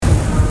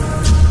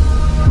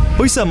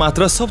पैसा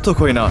मात्र सब थोक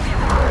होइन।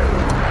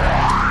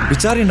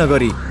 विचारै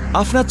नगरी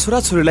आफ्ना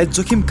छोराछोरीलाई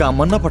जोखिम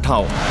काममा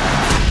नपठाऊ।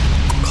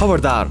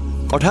 खबरदार,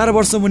 18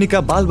 वर्ष मुनिका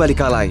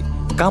बालबालिकालाई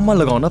काममा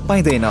लगाउन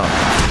पाइँदैन।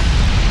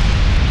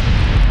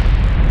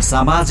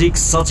 सामाजिक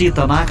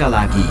सचेतनाका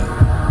लागि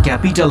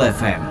capital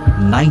FM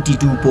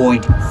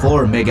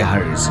 92.4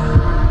 megahertz.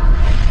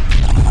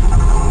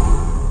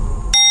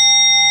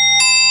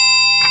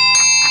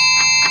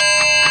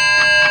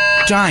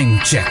 Time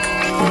check.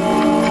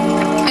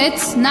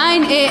 It's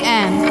 9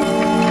 a.m.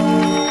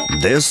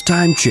 This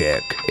time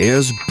check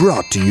is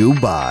brought to you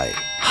by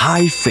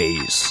High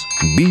Face.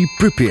 Be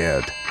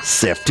prepared.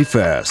 Safety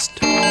first.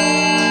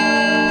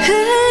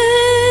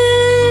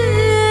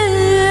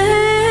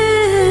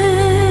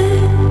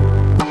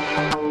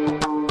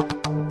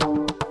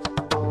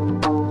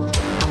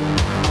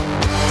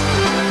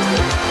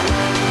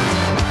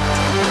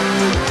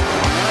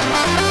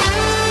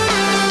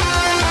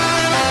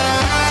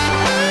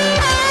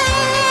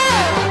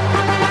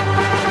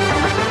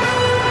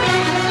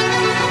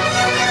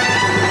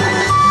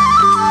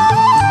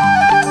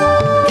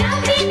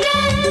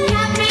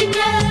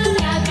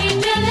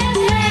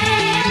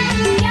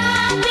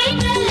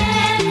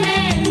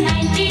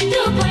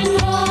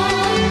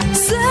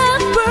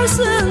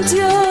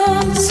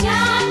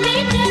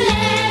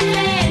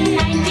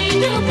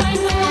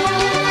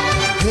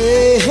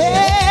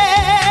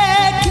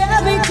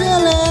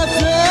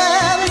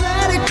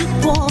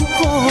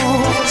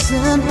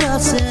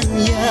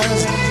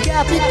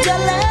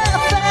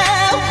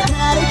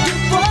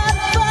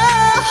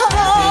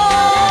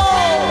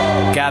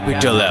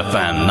 Capital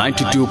FM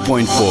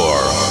 92.4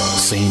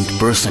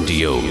 100%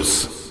 use.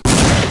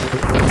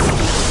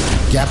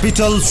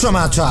 Capital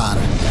समाचार।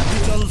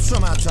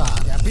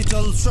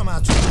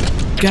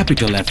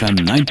 Capital FM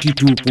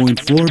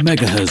 92.4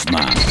 मेगाहर्ज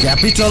मा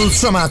Capital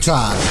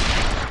समाचार।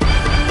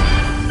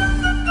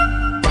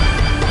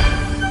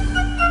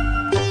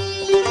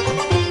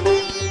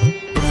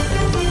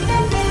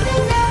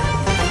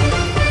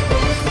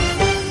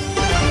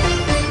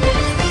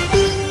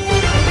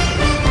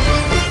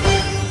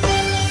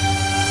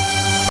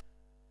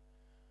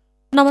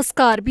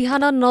 नमस्कार,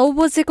 बिहान 9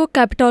 बजेको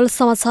क्यापिटल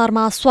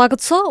समाचारमा स्वागत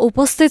छ।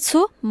 उपस्थित छु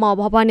म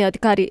भवानी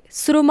अधिकारी।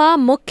 सुरुमा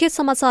मुख्य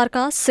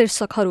समाचारका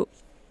शीर्षकहरू।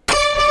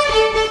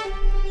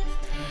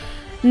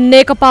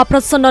 नेकपा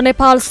प्रचण्ड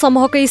नेपाल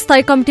समूहको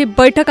स्थायी कमिटी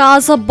बैठक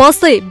आज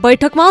बस्दै।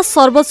 बैठकमा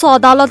सर्वोच्च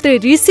अदालतले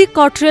ऋषि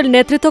कट्रेल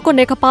नेतृत्वको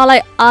नेकपालाई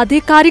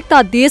आधिकारिकता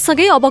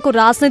दिएसँगै अबको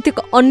राजनैतिक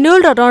अन्यल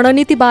र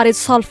रणनीतिबारे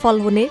छलफल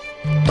हुने।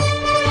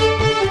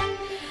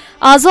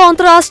 आज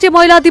अन्तर्राष्ट्रिय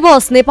महिला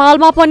दिवस।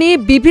 नेपालमा पनि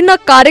विभिन्न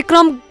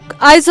कार्यक्रम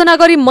आयोजना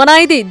गरी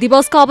मनाइँदै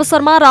दिवसका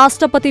अवसरमा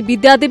राष्ट्रपति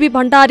विद्यादेवी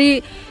भण्डारी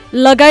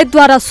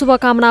लगायतद्वारा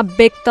शुभकामना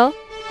व्यक्त।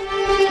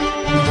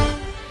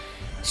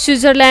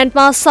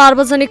 स्विजरल्याण्डमा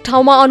सार्वजनिक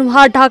ठाउँमा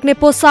अनुहार ढाक्ने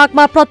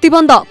पोसाकमा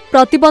प्रतिबन्ध।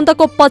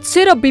 प्रतिबन्धको पक्ष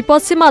र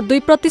विपक्षमा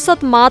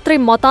 2% मात्रै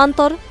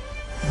मतान्तर।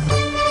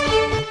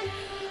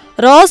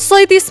 र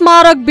शहीद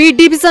स्मारक बी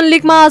डिभिजन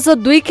लिगमा आज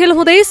 2 खेल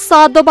हुँदै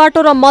 7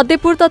 बाटो र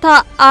मध्यपुर तथा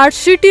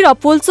आरसीटी र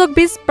पुल्चोक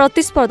बीच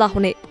प्रतिस्पर्धा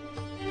हुने।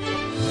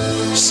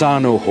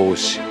 सानो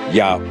होस्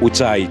या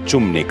उचाइ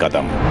चुम्ने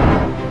कदम,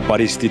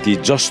 परिस्थिति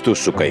जस्तो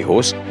सुकै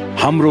होस्,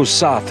 हाम्रो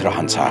साथ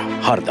रहन्छ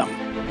हरदम।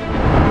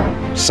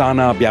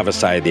 साना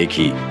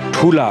व्यवसायदेखि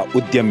ठूला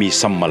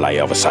उद्यमीसम्मलाई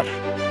अवसर।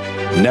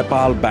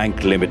 नेपाल बैंक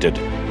लिमिटेड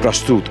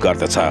प्रस्तुत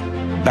गर्दछ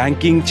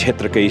बैंकिङ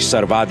क्षेत्रकै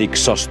सर्वाधिक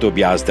सस्तो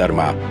ब्याज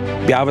दरमा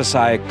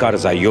व्यवसाय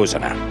कर्जा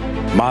योजना,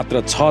 मात्र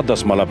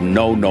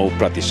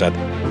 6.99%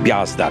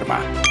 ब्याज दरमा।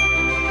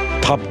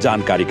 थप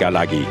जानकारीका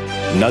लागि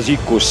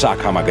नजिकको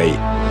शाखामा गई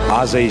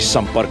आजै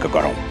सम्पर्क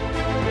गरौँ।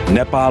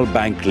 नेपाल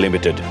बैंक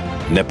लिमिटेड,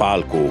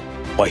 नेपालको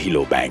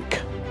पहिलो बैंक।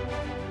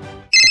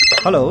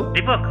 हेलो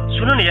दीपक,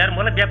 सुन न यार,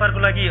 मलाई व्यापारको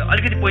लागि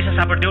अलिकति पैसा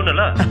सापट देऊ न ल।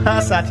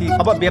 साथी,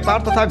 अब व्यापार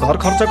तथा घर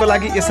खर्चको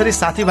लागि यसरी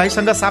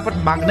साथीभाइसँग सापट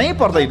माग्नै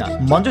पर्दैन।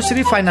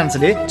 मञ्जुश्री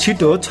फाइनान्सले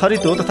छिटो,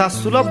 छरितो तथा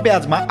सुलभ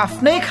ब्याजमा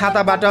आफ्नै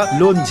खाताबाट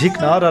लोन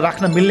झिक्न र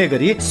राख्न मिल्ने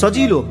गरी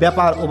सजिलो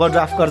व्यापार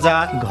ओभरड्राफ्ट कर्जा,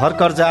 घर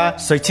कर्जा,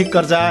 शैक्षिक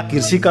कर्जा,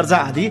 कृषि कर्जा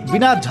आदि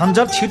बिना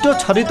झन्झट छिटो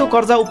छरितो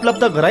कर्जा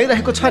उपलब्ध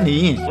गराइरहेको छ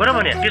नि। हो र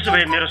भने त्यसो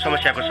भए मेरो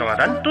समस्याको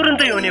समाधान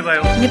तुरुन्तै हुने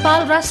भयो।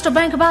 नेपाल राष्ट्र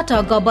बैंकबाट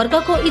ग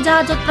वर्गको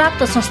इजाजत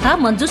प्राप्त संस्था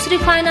मञ्जुश्री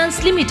फाइनान्स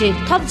लिमिटेड।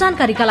 थप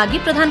जानकारीका लागि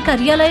प्रधान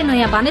कार्यालय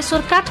नयाँ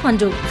बानेश्वर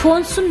काठमाडौँ।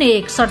 फोन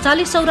 01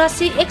 47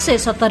 84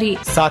 170।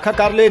 शाखा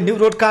कार्यालय न्यू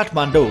रोड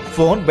काठमाडौँ।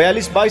 फोन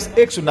 42 22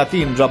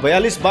 103 र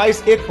 42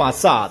 22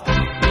 157।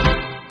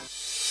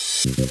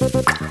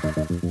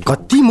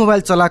 कति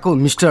मोबाइल चलाएको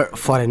मिस्टर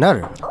फरेनर?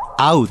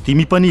 आऊ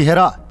तिमी पनि हेर,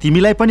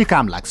 तिमीलाई पनि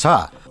काम लाग्छ।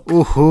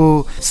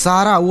 ओहो,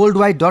 सारा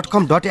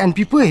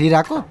worldwide.com.np पो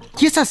हेरिरहेको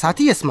के छ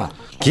साथी यसमा?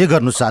 के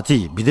गर्नु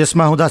साथी,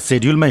 विदेशमा हुँदा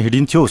शेड्युलमा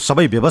हिँडिन्थ्यो,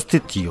 सबै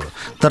व्यवस्थित थियो।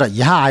 तर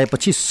यहाँ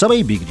आएपछि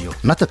सबै बिग्रियो।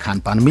 न त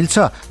खानपान मिल्छ,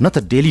 न त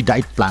डेली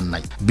डाइट प्लान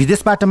नै।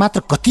 विदेशबाट मात्र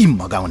कति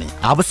मगाउने।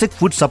 आवश्यक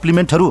फुड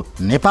सप्लिमेन्टहरू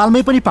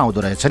नेपालमै पनि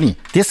पाउँदो रहेछ नि,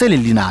 त्यसैले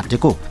लिन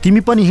आँटेको।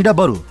 तिमी पनि हिँड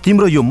बरु।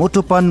 तिम्रो यो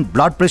मोटोपन,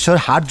 ब्लड प्रेसर,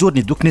 हार्ट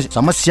जोड्ने दुख्ने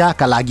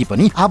समस्याका लागि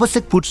पनि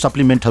आवश्यक फुड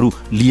सप्लिमेन्टहरू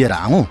लिएर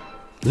आऊ।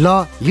 ल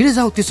हिँड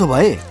जाऊ त्यसो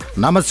भए।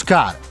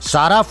 नमस्कार,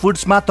 सारा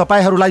फुड्समा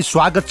तपाईहरूलाई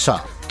स्वागत छ।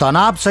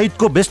 तनाव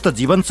सहितको व्यस्त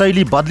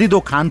जीवनशैली, बदलिदो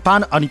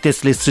खानपान अनि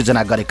त्यसले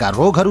सृजना गरेका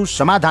रोगहरू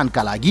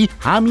समाधानका लागि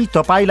हामी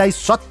तपाईलाई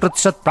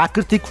 100%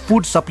 प्राकृतिक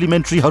food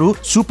सप्लिमेन्ट्रीहरू,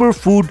 super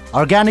food,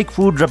 organic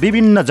food र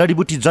विभिन्न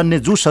जडीबुटी जन्य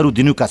जुसहरू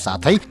दिनुका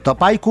साथै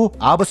तपाईको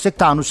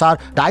आवश्यकता अनुसार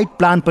डाइट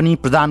प्लान पनि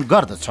प्रदान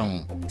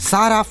गर्दछौँ।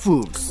 सारा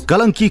फुड्स,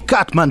 गलङ्की,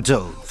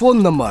 काठमाडौँ।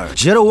 Phone number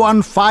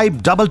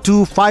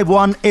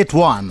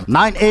 015225181,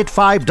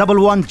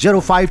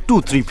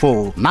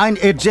 9851105234,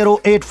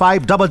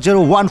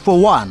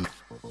 9808500141।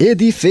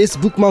 यदि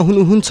फेसबुकमा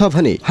हुनुहुन्छ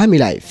भने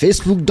हामीलाई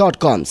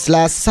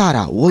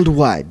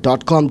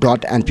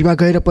facebook.com/saraworldwide.com.np मा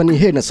गएर पनि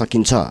हेर्न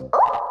सकिन्छ।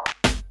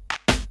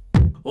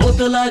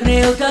 ओतो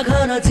लाग्ने एउटा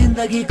घर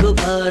जिन्दगीको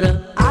भर,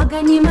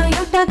 आँगनीमा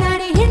एउटा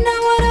गाडी हिँड्न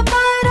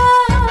वरपर,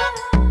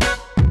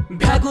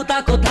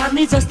 भ्यागुताको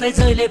धार्नी जस्तै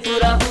जहिले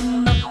पुरा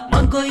हुन्न,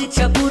 मनको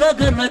इच्छा पुरा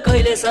गर्न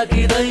कहिले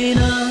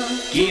सकिँदैन।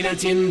 किन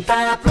चिन्ता,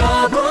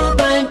 प्रभु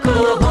बैंकको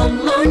होम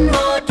लोन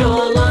अटो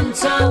लोन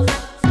छ,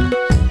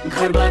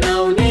 घर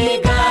बनाउने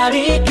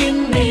गाडी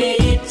किन्ने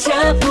इच्छा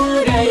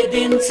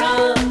पुर्याइदिन्छ।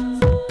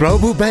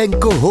 प्रभु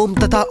बैंकको होम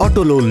तथा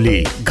अटो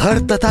लोनले घर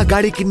तथा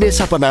गाडी किन्ने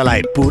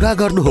सपनालाई पूरा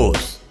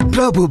गर्नुहोस्।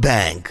 प्रभु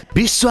बैंक,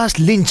 विश्वास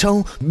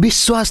लिन्छौं,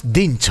 विश्वास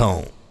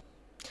दिन्छौं।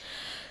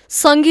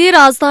 संघीय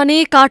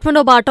राजधानी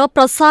काठमाडौँबाट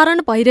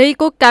प्रसारण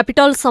भइरहेको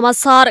क्यापिटल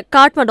समाचार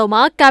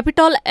काठमाडौँमा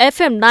क्यापिटल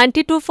एफएम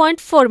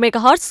 92.4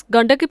 मेगाहर्ज,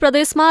 गण्डकी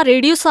प्रदेशमा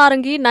रेडियो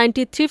सारङ्गी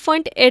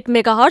 93.8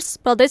 मेगाहर्ज,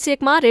 प्रदेश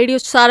 1 मा रेडियो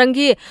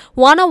सारङ्गी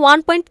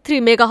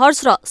 101.3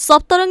 मेगाहर्ज र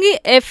सप्तरङ्गी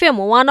एफएम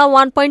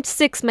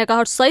 101.6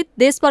 मेगाहर्ज सहित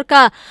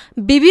देशभरका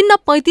विभिन्न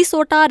 35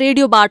 वटा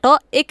रेडियोबाट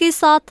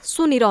एकैसाथ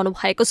सुनिरहनु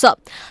भएको छ।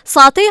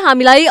 साथै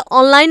हामीलाई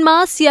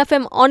अनलाइनमा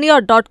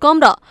cfmonier.com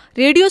र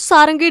रेडियो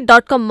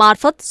सारङ्गी.com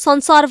मार्फत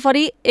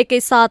संसारभरि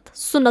एकैसाथ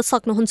सुन्न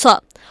सक्नुहुन्छ।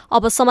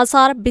 अब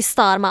समाचार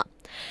विस्तारमा।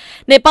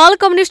 नेपाल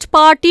कम्युनिस्ट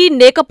पार्टी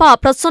नेकपा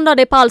प्रचण्ड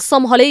नेपाल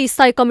समूहले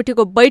स्थायी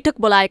कमिटिको बैठक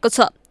बोलाएको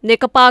छ।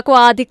 नेकपाको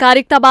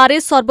आधिकारिकताबारे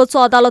सर्वोच्च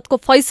अदालतको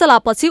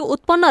फैसलापछि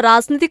उत्पन्न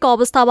राजनीतिक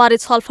अवस्थाबारे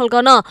छलफल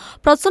गर्न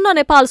प्रचण्ड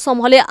नेपाल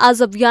समूहले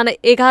आज बिहान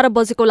 11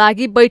 बजेको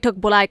लागि बैठक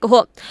बोलाएको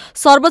हो।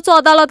 सर्वोच्च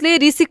अदालतले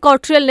ऋषि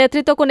कट्रियल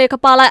नेतृत्वको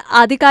नेकपालाई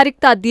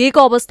आधिकारिकता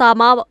दिएको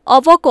अवस्थामा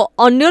अबको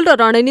अन्यल र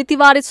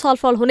रणनीतिबारे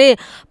छलफल हुने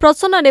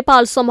प्रचण्ड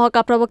नेपाल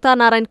समूहका प्रवक्ता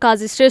नारायण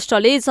काजी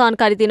श्रेष्ठले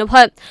जानकारी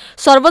दिनुभयो।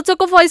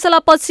 सर्वोच्चको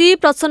फैसलापछि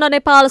प्रचण्ड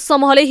नेपाल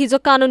समूहले हिजो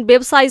कानून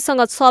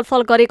व्यवसायीसँग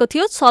छलफल गरेको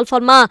थियो।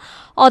 छलफलमा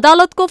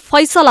अदालतको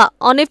फैसला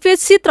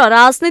अनपेक्षित र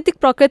राजनीतिक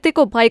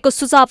प्रकृतिको भएको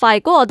सुझाव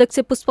आएको अध्यक्ष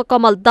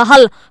पुष्पकमल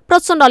दाहाल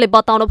प्रचण्डले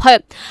बताउनुभयो।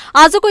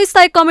 आजको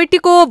स्थायी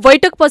कमिटिको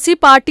बैठकपछि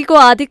पार्टीको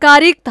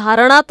आधिकारिक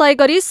धारणा तय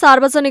गरी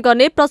सार्वजनिक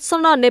गर्ने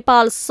प्रचण्ड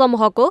नेपाल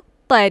समूहको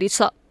तयारी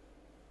छ।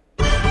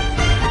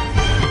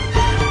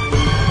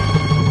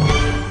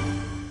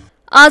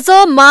 आज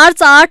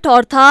मार्च 8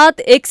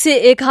 अर्थात्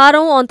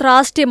 111औं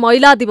अन्तर्राष्ट्रिय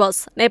महिला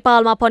दिवस।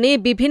 नेपालमा पनि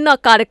विभिन्न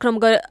कार्यक्रम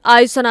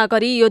आयोजना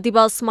गरी यो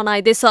दिवस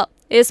मनाइँदैछ।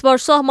 यस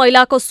वर्ष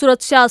महिलाको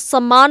सुरक्षा,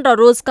 सम्मान र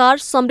रोजगार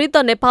समृद्ध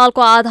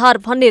नेपालको आधार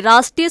भन्ने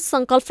राष्ट्रिय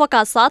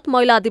संकल्पका साथ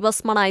महिला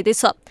दिवस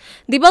मनाइँदैछ।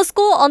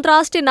 दिवसको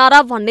अन्तर्राष्ट्रिय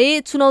नारा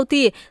भन्ने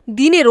चुनौती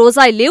दिने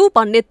रोजाइ लेऊ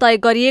भन्ने तय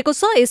गरिएको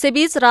छ।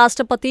 यसैबीच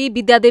राष्ट्रपति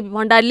विद्यादेवी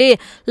भण्डारीले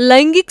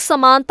लैङ्गिक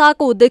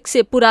समानताको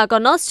उद्देश्य पूरा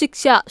गर्न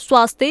शिक्षा,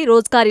 स्वास्थ्य,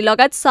 रोजगारी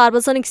लगायत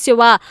सार्वजनिक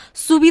सेवा,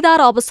 सुविधा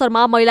र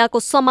अवसरमा महिलाको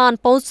समान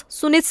पहुँच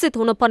सुनिश्चित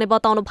हुनुपर्ने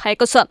बताउनु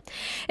भएको छ।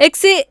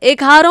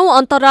 111औं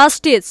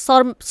अन्तर्राष्ट्रिय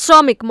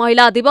श्रमिक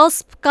महिला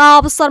दिवस का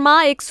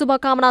अवसरमा एक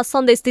शुभकामना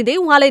सन्देश दिँदै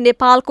उहाँले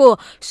नेपालको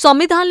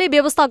संविधानले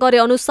व्यवस्था गरे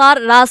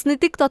अनुसार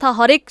राजनीतिक तथा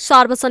हरेक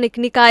सार्वजनिक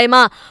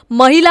निकायमा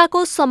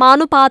महिलाको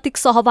समानुपातिक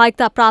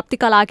सहभागिता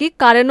प्राप्तिका लागि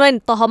कार्यान्वयन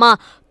तहमा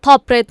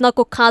थप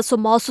प्रयत्नको खाँचो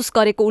महसुस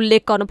गरेको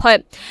उल्लेख गर्नुभयो।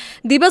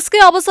 दिवसकै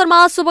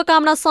अवसरमा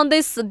शुभकामना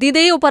सन्देश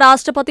दिँदै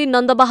उपराष्ट्रपति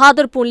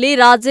नन्दबहादुर पुनले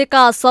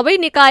राज्यका सबै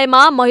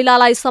निकायमा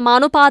महिलालाई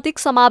समानुपातिक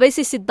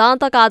समावेशी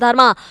सिद्धान्तका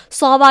आधारमा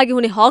सहभागी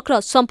हुने हक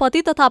र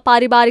सम्पत्ति तथा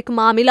पारिवारिक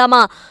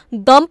मामिलामा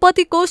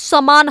दम्पतिको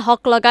समान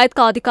हक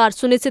लगायतका अधिकार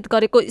सुनिश्चित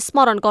गरेको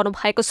स्मरण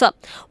गर्नुभएको छ।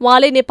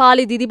 उहाँले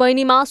नेपाली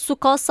दिदीबहिनीमा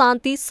सुख,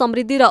 शान्ति,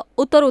 समृद्धि र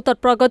उत्तरोत्तर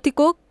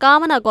प्रगतिको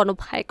कामना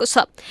गर्नुभएको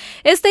छ।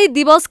 यस्तै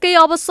दिवसकै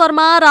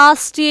अवसरमा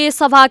राष्ट्रिय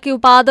सभा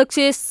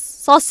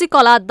उपाध्यक्ष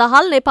शशिकला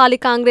दाहाल, नेपाली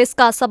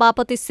कांग्रेसका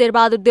सभापति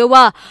शेरबहादुर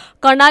देउवा,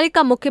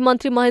 कर्णालीका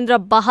मुख्यमन्त्री महेन्द्र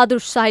बहादुर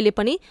शाहीले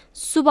पनि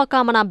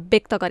शुभकामना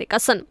व्यक्त गरेका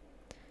छन्।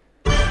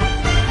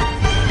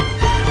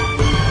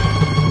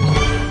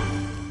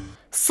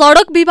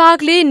 सडक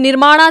विभागले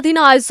निर्माणाधीन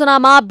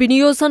आयोजनामा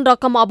विनियोजन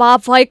रकम अभाव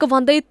भएको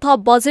भन्दै थप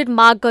बजेट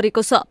माग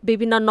गरेको छ।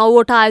 विभिन्न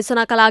 9वटा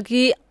आयोजनाका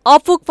लागि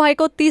अपुग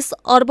भएको 30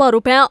 अर्ब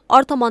रुपियाँ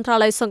अर्थ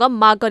मन्त्रालयसँग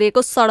माग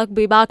गरिएको सडक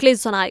विभागले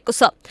जनाएको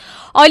छ।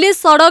 अहिले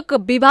सडक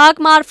विभाग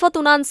मार्फत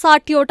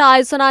 59वटा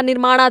आयोजना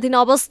निर्माणाधीन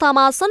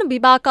अवस्थामा छन्।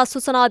 विभागका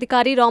सूचना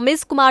अधिकारी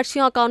रमेश कुमार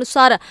सिंहका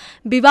अनुसार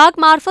विभाग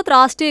मार्फत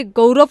राष्ट्रिय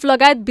गौरव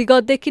लगायत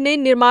विगतदेखि नै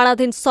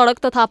निर्माणाधीन सडक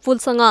तथा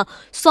पुलसँग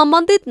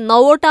सम्बन्धित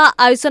 9वटा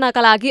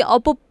आयोजनाका लागि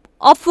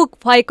अफुक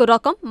भएको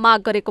रकम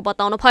माग गरेको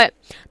बताउनुभयो।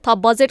 थप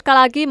बजेटका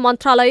लागि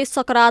मन्त्रालय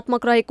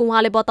सकारात्मक रहेको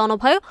उहाँले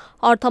बताउनुभयो।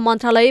 अर्थ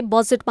मन्त्रालय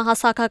बजेट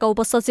महाशाखाका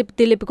उपसचिव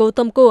दिलीप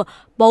गौतमको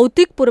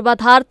भौतिक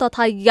पूर्वाधार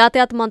तथा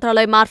यातायात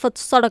मन्त्रालय मार्फत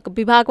सडक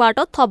विभागबाट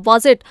थप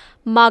बजेट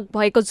माग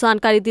भएको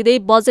जानकारी दिँदै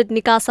बजेट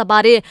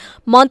निकासाबारे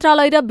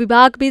मन्त्रालय र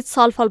विभागबीच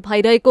छलफल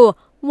भइरहेको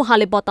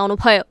उहाँले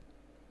बताउनुभयो।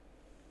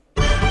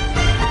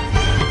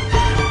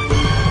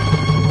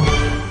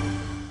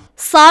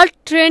 साल्ट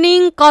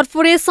ट्रेनिङ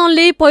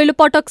कर्पोरेसनले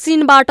पहिलोपटक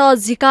चीनबाट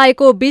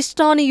झिकाएको 20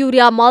 टन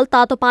युरिया मल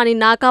तातो पानी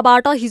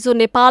नाकाबाट हिजो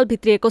नेपाल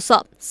भित्रिएको छ।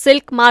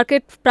 सिल्क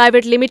मार्केट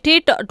प्राइभेट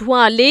लिमिटेड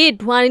ढुवाले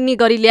ढुवानी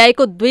गरी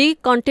ल्याएको 2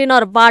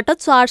 कन्टेनरबाट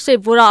 400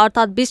 बोरा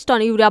अर्थात् 20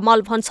 टन युरिया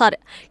मल भन्सार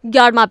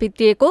यार्डमा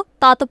भित्रिएको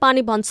तातो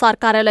पानी भन्सार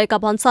कार्यालयका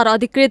भन्सार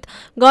अधिकृत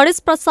गणेश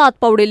प्रसाद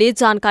पौडेलले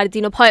जानकारी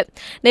दिनुभयो।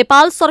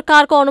 नेपाल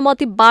सरकारको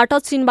अनुमतिबाट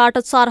चीनबाट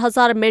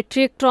 4000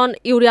 मेट्रिक टन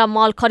युरिया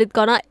मल खरिद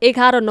गर्न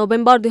 11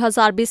 नोभेम्बर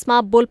 2020 मा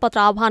बोलपत्र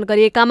आह्वान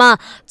गरिएकामा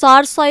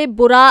 400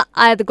 बोरा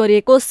आयात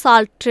गरिएको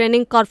साल्ट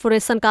ट्रेनिङ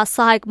कर्पोरेसनका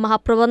सहायक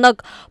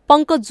महाप्रबन्धक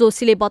पंकज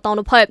जोशीले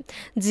बताउनुभयो।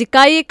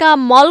 झिकाइएका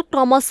मल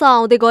क्रमशः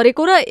आउँदै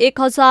गरेको र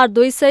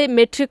 1200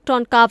 मेट्रिक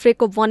टन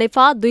काभ्रेको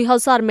Banepa,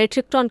 2000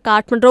 metric ton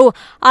Kathmandu,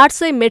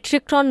 800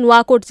 metric ton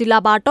Nuwakot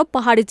जिल्लाबाट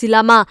पहाडी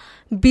जिल्लामा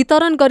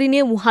वितरण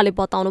गरिने उहाँले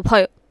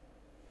बताउनुभयो।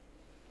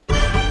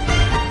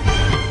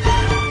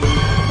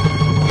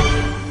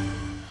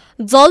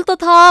 जल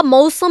तथा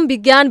मौसम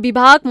विज्ञान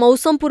विभाग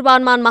मौसम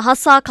पूर्वानुमान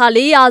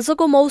महाशाखाले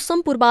आजको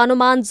मौसम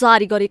पूर्वानुमान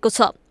जारी गरेको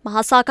छ।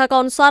 महाशाखाका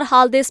अनुसार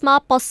हाल देशमा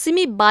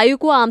पश्चिमी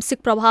वायुको आंशिक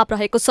प्रभाव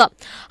रहेको छ।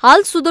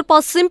 हाल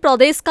सुदूरपश्चिम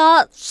प्रदेशका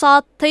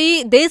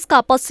साथै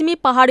देशका पश्चिमी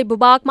पहाडी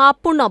भूभागमा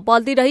पूर्ण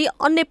बदली रही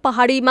अन्य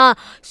पहाडीमा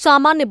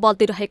सामान्य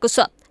बदली रहेको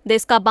छ।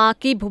 देशका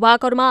बाँकी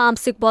भूभागहरूमा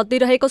आंशिक बदली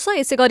रहेको छ।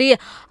 यसैगरी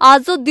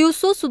आज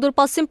दिउँसो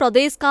सुदूरपश्चिम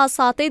प्रदेशका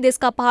साथै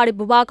देशका पहाडी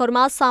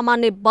भूभागहरूमा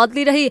सामान्य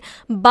बदली रही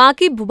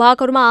बाँकी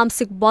भूभागहरूमा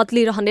आंशिक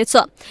बदली रहनेछ।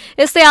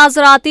 यस्तै आज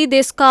राति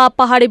देशका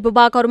पहाडी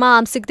भूभागहरूमा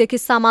आंशिकदेखि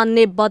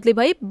सामान्य बदली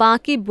भई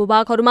बाँकी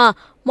भूभागहरूमा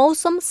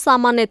मौसम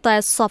सामान्यतया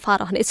सफा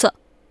रहनेछ।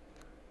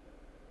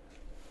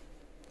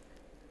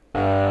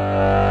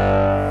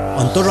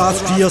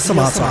 अन्तर्राष्ट्रिय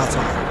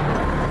समाचार।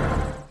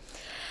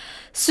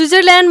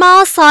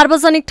 स्विजरल्याण्डमा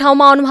सार्वजनिक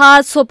ठाउँमा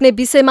अनुहार छोप्ने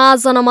विषयमा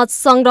जनमत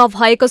संग्रह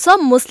भएको छ।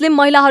 मुस्लिम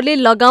महिलाहरूले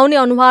लगाउने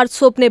अनुहार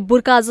छोप्ने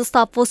बुर्का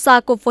जस्ता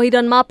पोसाकको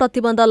पहिरनमा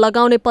प्रतिबन्ध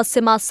लगाउने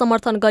पक्षमा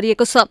समर्थन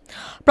गरिएको छ।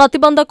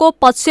 प्रतिबन्धको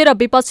पक्ष र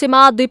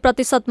विपक्षमा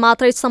 2%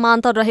 मात्रै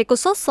समान्तर रहेको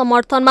छ।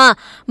 समर्थनमा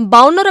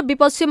 52 र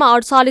विपक्षमा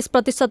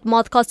 48%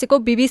 मत खसेको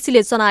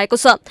बीबीसीले जनाएको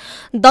छ।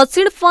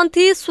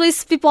 दक्षिणपन्थी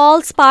स्विस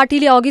पिपल्स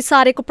पार्टीले अघि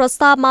सारेको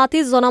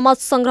प्रस्तावमाथि जनमत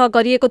संग्रह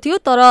गरिएको थियो,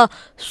 तर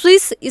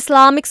स्विस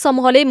इस्लामिक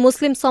समूहले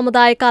मुस्लिम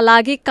समुदाय का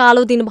लागि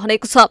कालो दिन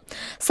भनेको छ।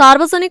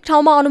 सार्वजनिक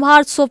ठाउँमा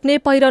अनुहार छोप्ने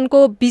पहिरनको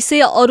विषय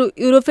अरू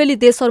युरोपेली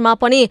देशहरूमा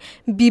पनि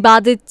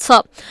विवादित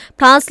छ।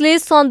 फ्रान्सले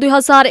सन्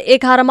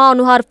 2011 मा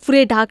अनुहार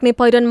पुरै ढाक्ने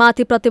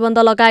पहिरनमाथि प्रतिबन्ध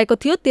लगाएको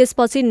थियो।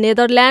 त्यसपछि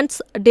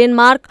नेदरल्याण्ड्स,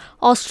 डेनमार्क,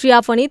 अस्ट्रिया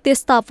पनि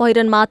त्यस्ता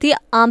पहिरनमाथि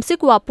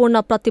आंशिक वा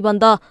पूर्ण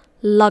प्रतिबन्ध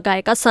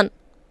लगाएका छन्।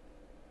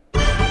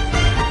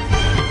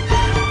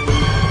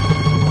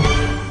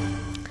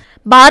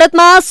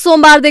 भारतमा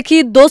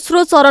सोमबारदेखि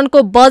दोस्रो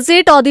चरणको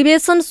बजेट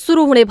अधिवेशन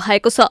शुरू हुने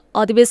भएको छ।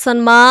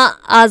 अधिवेशनमा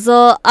आज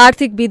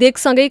आर्थिक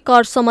विधेयकसँगै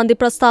कर सम्बन्धी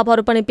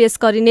प्रस्तावहरू पनि पेश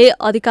गरिने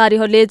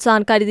अधिकारीहरूले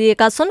जानकारी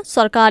दिएका छन्।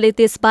 सरकारले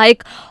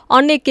त्यसबाहेक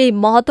अन्य केही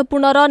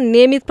महत्वपूर्ण र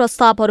नियमित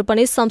प्रस्तावहरू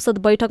पनि संसद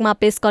बैठकमा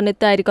पेश गर्ने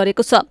तयारी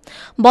गरेको छ।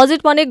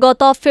 बजेट भने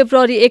गत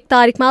फेब्रुअरी 1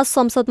 तारिकमा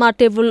संसदमा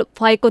टेबल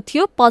भएको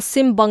थियो।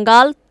 पश्चिम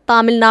बंगाल,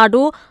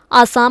 तमिलनाडु,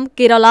 आसाम,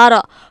 केरला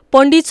र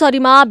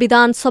पण्डिचेरीमा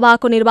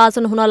विधानसभाको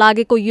निर्वाचन हुन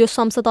लागेको यो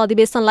संसद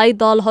अधिवेशनलाई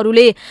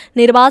दलहरूले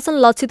निर्वाचन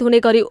लक्षित हुने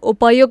गरी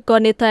उपयोग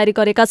गर्ने तयारी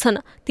गरेका छन्।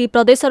 ती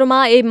प्रदेशहरूमा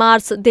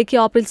मार्चदेखि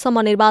अप्रिलसम्म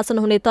निर्वाचन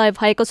हुने तय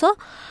भएको छ।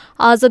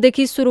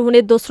 आजदेखि सुरु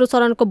हुने दोस्रो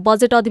चरणको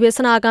बजेट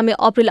अधिवेशन आगामी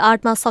अप्रिल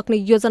 8 मा सक्ने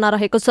योजना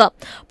रहेको छ।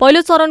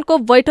 पहिलो चरणको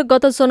बैठक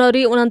गत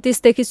जनवरी 29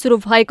 देखि सुरु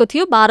भएको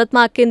थियो।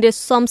 भारतमा केन्द्रीय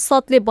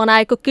संसदले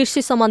बनाएको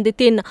कृषि सम्बन्धी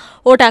 3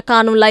 वटा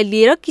कानूनलाई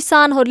लिएर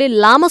किसानहरूले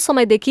लामो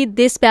समयदेखि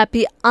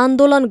देशव्यापी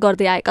आन्दोलन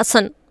गर्दै आएका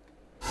छन्।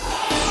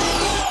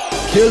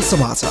 खेल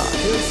समाचार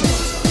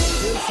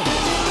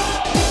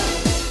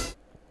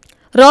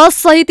र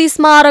शहीद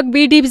स्मारक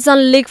बी डिभिजन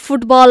लिग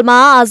फुटबलमा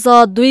आज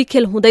 2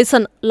 खेल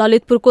हुँदैछन्।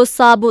 ललितपुरको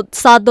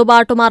 7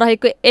 बाटोमा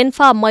रहेको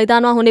एन्फा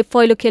मैदानमा हुने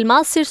पहिलो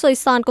खेलमा शीर्ष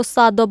स्थानको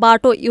 7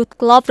 बाटो युथ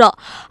क्लब र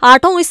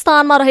 8औं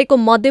स्थानमा रहेको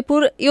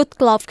मध्यपुर युथ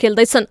क्लब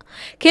खेल्दैछन्।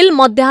 खेल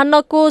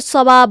मध्याह्नको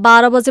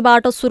 12:15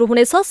 बजेबाट सुरु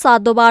हुनेछ।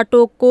 7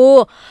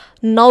 बाटोको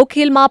 9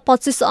 खेलमा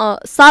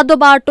 7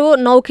 बाटो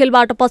 9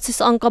 खेलबाट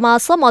 25 अङ्कमा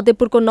छ।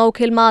 मध्यपुरको 9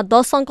 खेलमा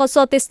 10 अङ्क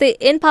छ। त्यस्तै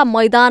एन्फा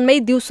मैदानमै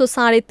दिउँसो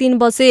 3:30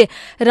 बजे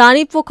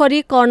Rani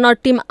Pokhari corner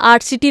team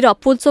 8 city र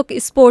पुलचोक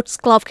स्पोर्ट्स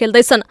क्लब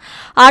खेल्दैछन्।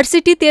 8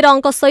 सिटी 13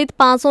 अङ्कसहित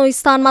 5औं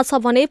स्थानमा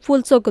छ भने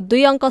पुलचोक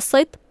 2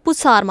 अङ्कसहित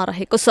पुछारमा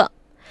रहेको छ।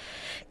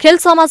 खेल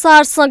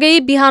समाचारसँगै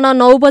बिहान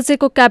 9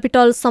 बजेको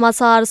क्यापिटल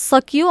समाचार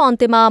सकियो।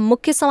 अन्त्यमा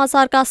मुख्य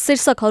समाचारका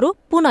शीर्षकहरू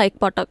पुनः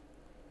एकपटक।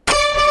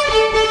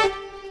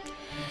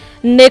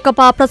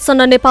 नेकपा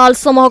प्रचण्ड नेपाल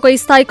समूहको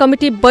स्थायी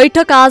कमिटी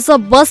बैठक आज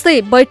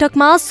बस्दै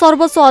बैठकमा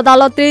सर्वोच्च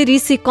अदालतले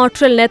ऋषि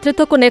कट्रेल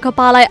नेतृत्वको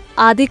नेकपालाई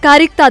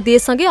आधिकारिकता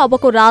दिएसँगै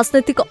अबको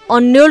राजनैतिक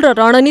अन्यल र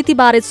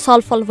रणनीतिबारे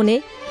छलफल हुने।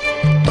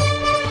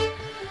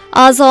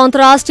 आज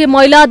अन्तर्राष्ट्रिय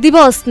महिला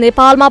दिवस।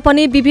 नेपालमा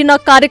पनि विभिन्न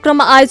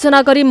कार्यक्रम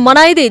आयोजना गरी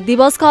मनाइँदै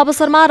दिवसका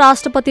अवसरमा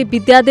राष्ट्रपति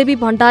विद्यादेवी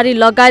भण्डारी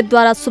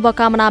लगायतद्वारा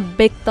शुभकामना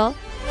व्यक्त।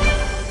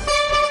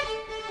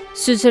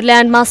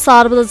 स्विजरल्याण्डमा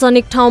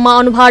सार्वजनिक ठाउँमा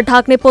अनुहार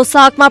ढाक्ने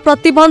पोसाकमा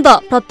प्रतिबन्ध।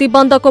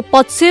 प्रतिबन्धको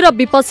पक्ष र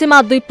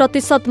विपक्षमा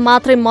 2%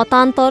 मात्रै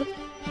मतान्तर।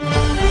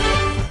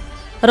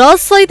 र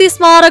शहीद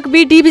स्मारक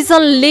बी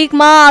डिभिजन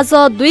लिगमा आज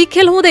 2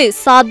 खेल हुँदै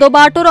सातो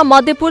बाटो र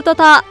मध्यपुर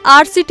तथा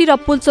आरसीटी र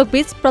पुल्चोक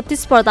बीच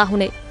प्रतिस्पर्धा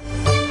हुने।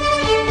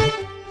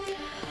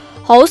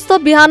 हौस् त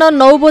बिहान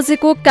 9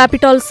 बजेको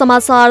क्यापिटल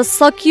समाचार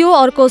सकियो।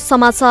 अर्को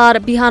समाचार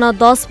बिहान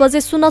 10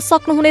 बजे सुन्न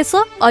सक्नुहुनेछ।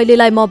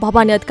 अहिलेलाई म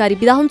भवानी अधिकारी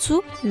बिदा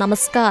हुन्छु।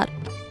 नमस्कार।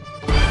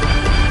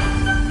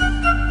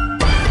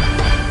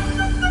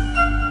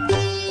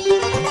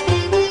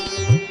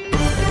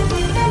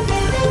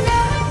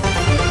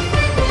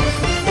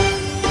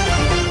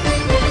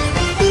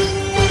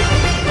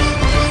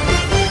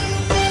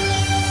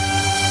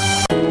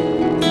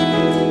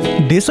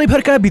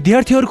 देशैभरका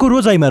विद्यार्थीहरूको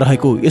रोजाइमा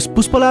रहेको यस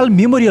पुष्पलाल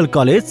मेमोरियल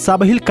कलेज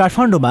साबहिल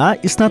काठमाडौँमा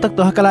स्नातक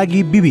तहका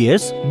लागि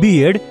बीबीएस,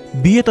 बीएड,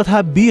 बीए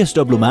तथा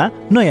बीएसडब्ल्यूमा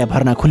नयाँ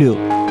भर्ना खुल्यो।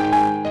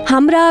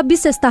 हाम्रा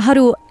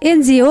विशेषताहरू: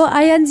 एनजिओ,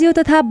 आइएनजिओ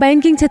तथा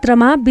ब्याङ्किङ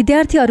क्षेत्रमा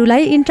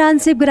विद्यार्थीहरूलाई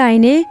इन्टर्नसिप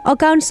गराइने,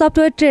 अकाउन्ट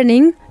सफ्टवेयर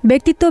ट्रेनिङ,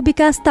 व्यक्तित्व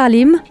विकास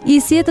तालिम,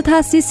 इसिए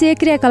तथा सिसिए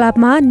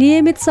क्रियाकलापमा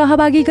नियमित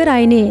सहभागी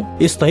गराइने।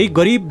 यस्तै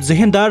गरिब,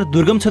 जेहेन्दार,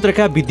 दुर्गम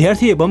क्षेत्रका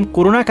विद्यार्थी एवं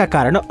कोरोनाका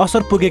कारण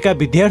असर पुगेका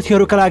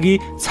विद्यार्थीहरूका लागि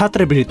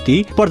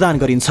छात्रवृत्ति प्रदान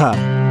गरिन्छ।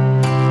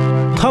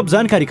 थप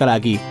जानकारीका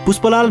लागि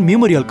Pushpalal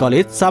memorial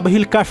college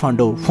Sabahil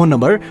Kathmandu. Phone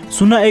number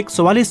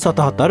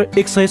 014477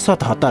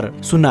 177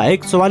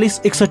 0144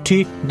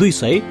 61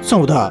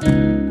 214।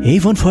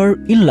 Heaven for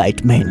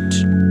enlightenment.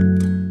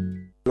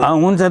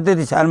 हुन्छ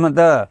त्यति सालमा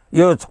त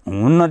यो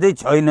हुन्न चाहिँ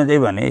छैन चाहिँ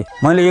भने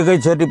मैले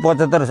एकैचोटि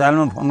 75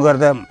 सालमा फोन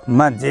गर्दा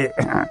मान्छे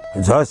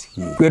झस्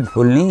पेट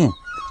फुल्ने,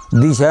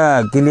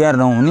 दिशा क्लियर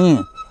नहुने,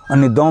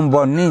 अनि दम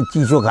बढ्ने,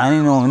 चिसो खाने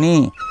नहुने,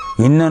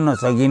 हिँड्न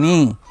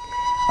नसकिने,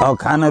 अब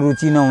खाना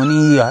रुचि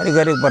नहुने, हरेक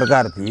हरेक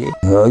प्रकार थिए।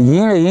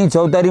 यहीँ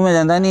चौतारीमा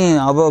जाँदा नि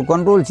अब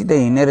कन्ट्रोलसित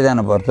हिँडेर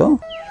जानु पर्थ्यो।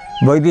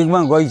 वैदिकमा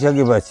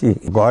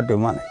गइसकेपछि घट्यो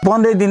मलाई।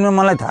 15 दिनमा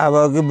मलाई थाहा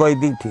भयो कि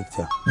वैदिक ठिक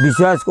छ।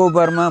 विश्वासको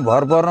उपरमा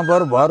भर पर्नु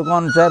पर्यो। भरको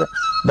अनुसार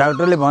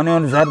डाक्टरले भने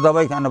अनुसार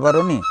दबाई खानु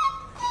पर्यो नि।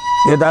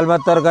 यो दाल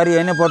भात तरकारी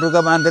होइन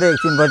पटुका बाँधेर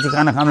एकछिनपछि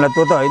खाना खामला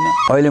त्यो त होइन।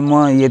 अहिले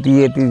म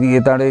यति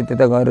यताबाट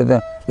त्यता गएर त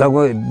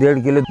लगभग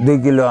 1.5 किलो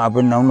 2 किलो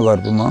आफै डाउन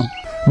गर्छु म।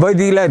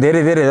 वैदिकलाई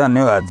धेरै धेरै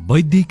धन्यवाद।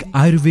 वैदिक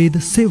आयुर्वेद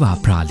सेवा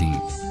प्रणाली,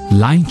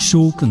 लाइन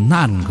चोक,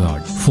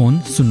 नारायणगढ। फोन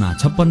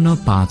 056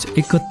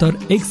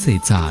 571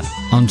 104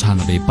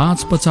 98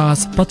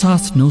 550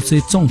 50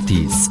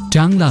 934।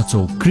 ट्याङ्ला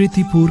चोक,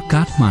 कृतिपुर,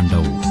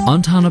 काठमाडौँ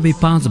 98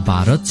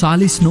 512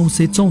 40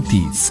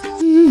 934।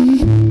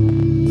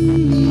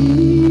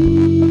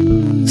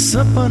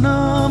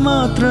 सपना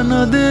मात्र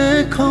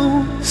नदेखौं,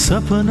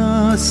 सपना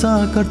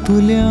साकार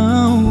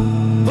तुल्याऊ।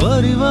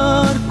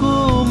 परिवारको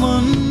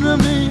मन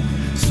में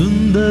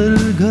सुन्दर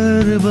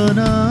घर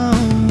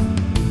बनाऊ।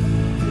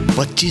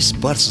 25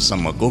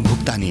 वर्षसम्मको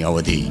भुक्तानी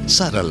अवधि,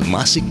 सरल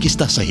मासिक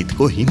किस्ता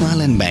सहितको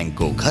हिमालयन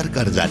ब्याङ्कको घर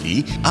कर्जा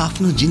लिई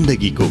आफ्नो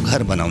जिन्दगीको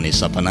घर बनाउने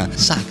सपना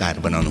साकार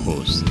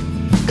बनाउनुहोस्।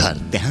 घर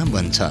त्यहाँ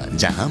बन्छ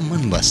जहाँ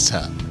मन बस्छ।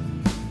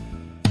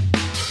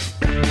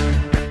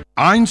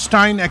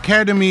 Einstein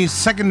Academy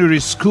Secondary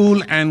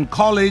School and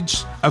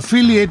College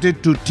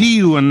affiliated to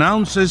TU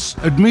announces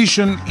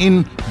admission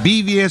in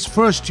BVS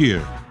first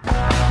year.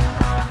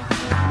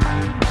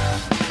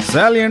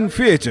 Salient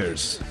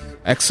features: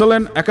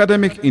 excellent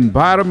academic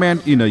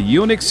environment in a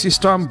unique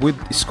system with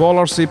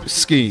scholarship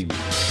scheme.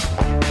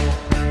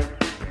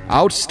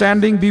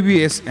 Outstanding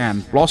BBS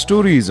and Plus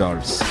 2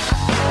 results.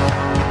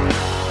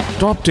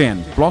 Top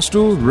 10 Plus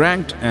 2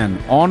 ranked and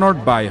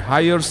honored by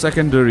Higher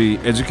Secondary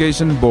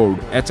Education Board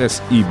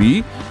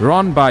HSEB,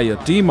 run by a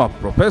team of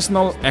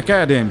professional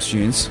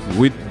academicians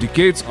with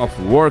decades of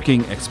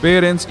working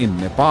experience in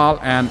Nepal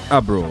and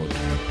abroad.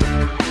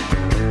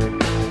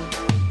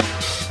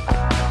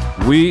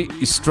 We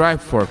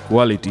strive for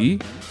quality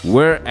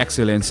where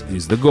excellence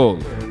is the goal.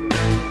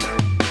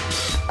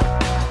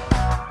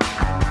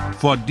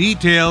 For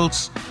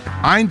details,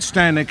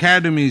 Einstein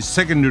Academy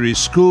Secondary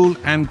School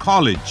and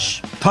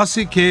College,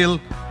 Thasikhel,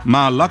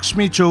 Ma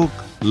Lakshmi Chowk,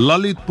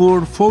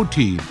 Lalitpur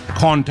 14.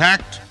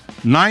 Contact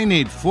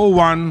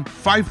 9841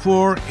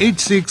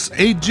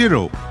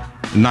 548680.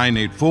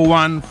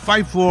 9841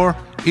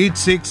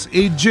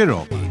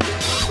 548680.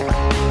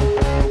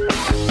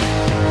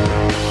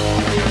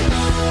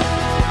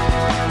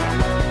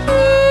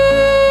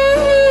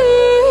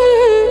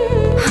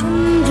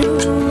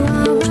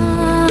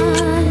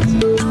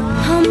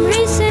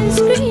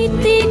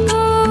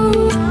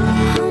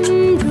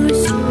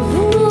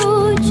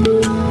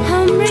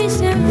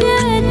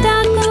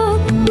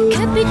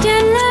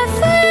 Capital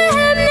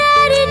FM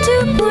 92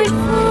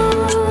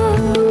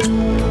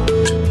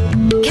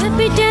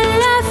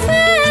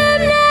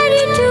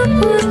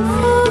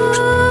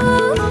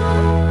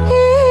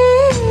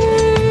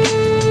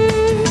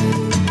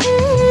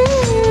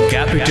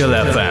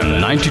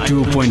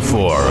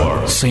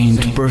 92.4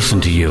 Saint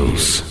Person to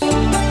Use.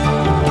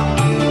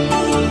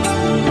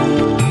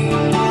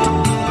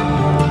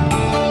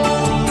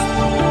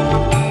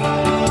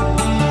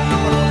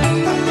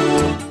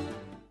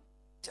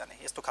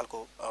 यस्तो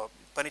खालको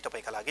पनि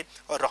तपाईका लागि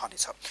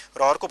रहनेछ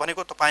र अर्को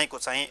भनेको तपाईको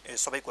चाहिँ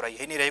सबै कुरा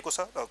यही नै रहेको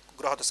छ र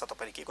ग्रह दशा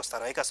तपाईले के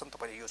कस्ता रहेका छन्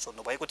तपाईले यो सोध्नु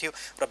भएको थियो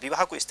र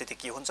विवाहको स्थिति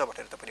के हुन्छ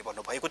भनेर तपाईले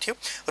भन्नु भएको थियो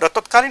र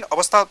तत्कालीन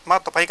अवस्थामा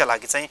तपाईका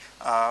लागि चाहिँ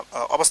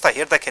अवस्था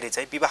हेर्दाखेरि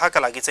चाहिँ विवाहका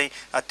लागि चाहिँ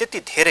त्यति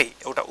धेरै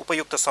एउटा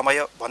उपयुक्त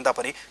समय भन्दा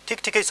पनि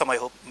ठिकठिकै समय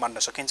हो मान्न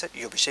सकिन्छ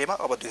यो विषयमा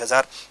अब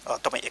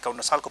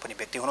 2051 सालको पनि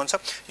व्यक्ति हुनुहुन्छ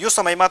यो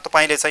समयमा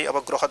तपाईले चाहिँ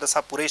अब ग्रह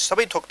दशा पुरै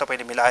सबै थोक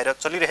तपाईले मिलाएर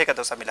चलिरहेका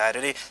दशा मिलाएर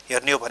नै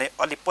हेर्ने हो भने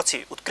अलि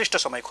पछि उत्कृष्ट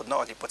समय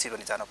खोज्न अलि पछि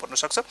पनि जान पर्न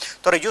सक्छ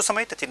तर यो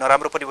समय त्यति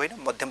नराम्रो पनि होइन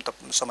मध्यम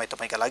समय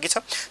तपाईका लागि छ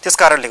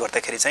त्यसकारणले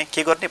गर्दाखेरि चाहिँ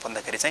के गर्ने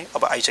भन्दाखेरि चाहिँ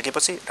अब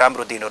आइसकेपछि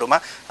राम्रो दिनहरुमा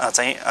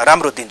चाहिँ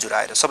राम्रो दिन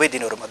जुराएर सबै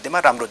दिनहरु मध्येमा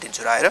राम्रो दिन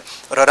जुराएर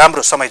र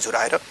राम्रो समय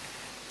जुराएर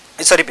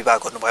यसरी विवाह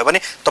गर्नुभयो भने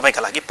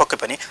तपाईका लागि पक्कै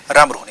पनि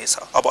राम्रो हुनेछ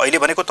अब अहिले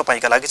भनेको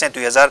तपाईका लागि चाहिँ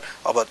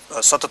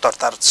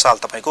 2077 साल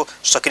तपाईको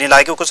सकिने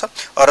लागेको छ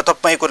र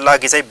तपाईको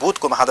लागि चाहिँ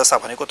बुधको महादशा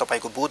भनेको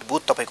तपाईको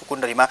बुध तपाईको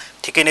कुण्डलीमा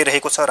ठिकै नै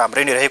रहेको छ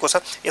राम्रै नै रहेको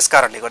छ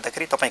यसकारणले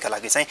गर्दाखेरि तपाईका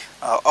लागि चाहिँ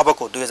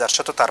अबको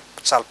 2077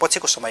 साल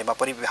पछिको समयमा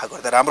पनि विवाह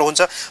गर्दा राम्रो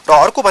हुन्छ र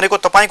अर्को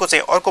भनेको तपाईको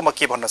चाहिँ अर्को म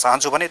के भन्न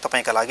चाहन्छु भने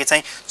तपाईका लागि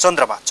चाहिँ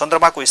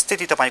चन्द्रमाको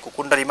स्थिति तपाईको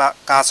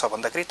कुण्डलीमा कहाँ छ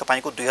भन्दाखेरि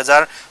तपाईको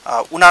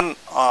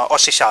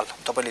 2079 साल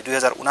तपाईले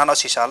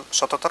 2079 साल 77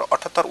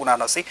 78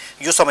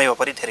 79 यो समयमा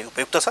पनि धेरै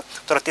उपयुक्त छ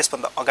तर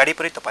त्यसभन्दा अगाडि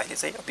पनि तपाईले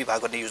चाहिँ विवाह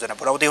गर्ने योजना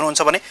बनाउँदै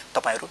हुनुहुन्छ भने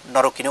तपाईहरु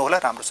नरोकिनु होला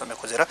राम्रो समय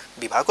खोजेर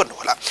विवाह गर्नु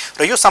होला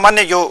र यो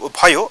सामान्य यो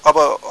भयो अब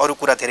अरु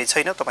कुरा धेरै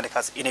छैन तपाईले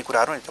खास यिनै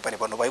कुराहरु तपाईले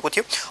भन्नुभएको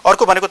थियो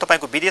अर्को भनेको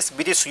तपाईको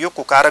विदेश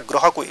योगको कारक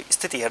ग्रहको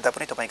स्थिति हेर्दा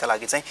पनि तपाईका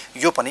लागि चाहिँ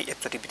यो पनि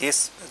एकचोटी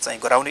विदेश चाहिँ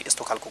गराउने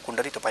यस्तो खालको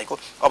कुण्डली तपाईको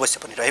अवश्य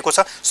पनि रहेको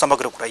छ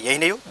समग्र कुरा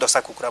यही नै हो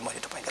दशाको कुरा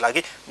मैले तपाईका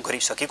लागि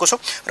गरिसकेको छु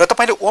र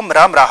तपाईले ओम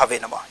राम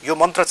राहवे नमः यो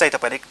मन्त्र चाहिँ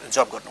तपाईले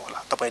जप गर्नु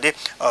होला तपाईले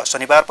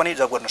शनिबार पनि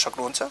जप गर्न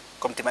सक्नुहुन्छ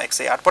कम्तिमा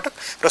 108 पटक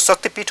र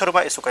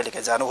शक्तिपीठहरुमा यसो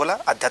कहिलेकाहीँ जानु होला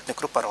आध्यात्मिक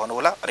रूपमा रहनु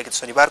होला अलिकति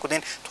शनिबारको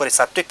दिन थोरै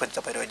सात्विक पनि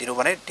तपाई रहिदिनु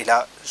भने ढिला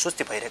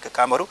सुस्ती भइरहेका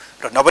कामहरु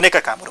र नबनेका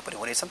कामहरु पनि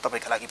हुनेछन्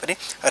तपाईका लागि पनि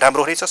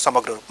राम्रो हुनेछ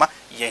समग्र रूपमा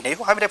यही नै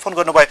हो हामीलाई फोन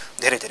गर्नुभयो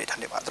धेरै धेरै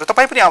धन्यवाद र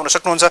तपाई पनि आउन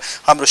सक्नुहुन्छ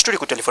हाम्रो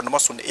स्टुडियोको टेलिफोन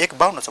नम्बर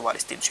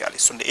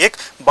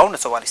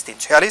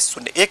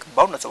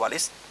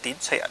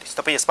 0152443346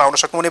 तपाई यसमा आउन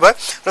सक्नुहुने भयो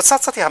र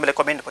साथसाथै हामीलाई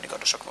कमेन्ट पनि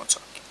गर्न सक्नुहुन्छ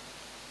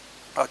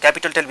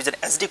क्यापिटल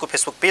टेलिभिजन एचडी को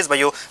फेसबुक पेजमा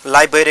यो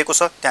लाइभ भइरहेको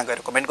छ त्यहाँ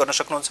गएर कमेन्ट गर्न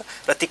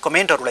सक्नुहुन्छ र ती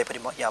कमेन्टहरुलाई पनि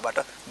म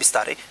यहाँबाट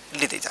विस्तारै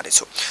लिँदै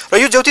जानेछु र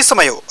यो ज्योतिष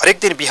समय हो हरेक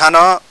दिन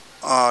बिहान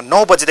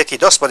 9 बजेदेखि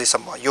 10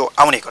 बजेसम्म यो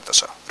आउने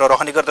गर्दछ र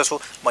रहने गर्दछु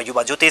म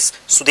युवा ज्योतिष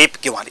सुदेव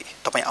गेवाली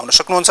तपाई आउन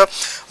सक्नुहुन्छ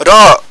र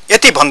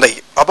यति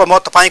भन्दै अब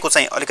म तपाईको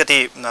चाहिँ अलिकति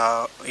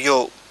यो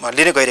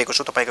लिने गइरहेको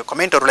छु तपाईको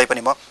कमेन्टहरुलाई पनि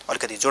म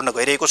अलिकति जोड्न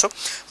गइरहेको छु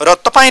र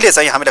तपाईले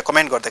चाहिँ हामीलाई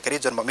कमेन्ट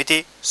गर्दाखेरि जन्म मिति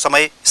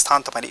समय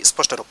स्थान तपाईले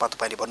स्पष्ट रूपमा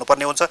तपाईले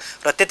भन्नुपर्ने हुन्छ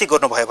र त्यति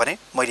गर्नुभयो भने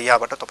मैले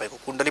यहाँबाट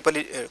तपाईको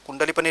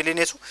कुण्डली पनि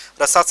लिनेछु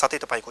र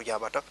साथसाथै तपाईको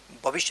यहाँबाट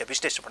भविष्य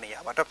विश्लेषण पनि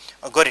यहाँबाट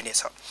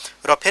गरिनेछ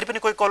र फेरि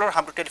पनि कोही कलर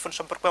हाम्रो टेलिफोन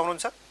सम्पर्कमा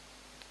हुनुहुन्छ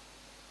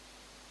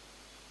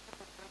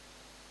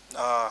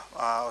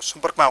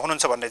सम्पर्कमा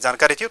हुनुहुन्छ भन्ने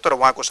जानकारी थियो तर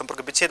उहाँको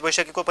सम्पर्क विच्छेद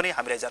भइसकेको पनि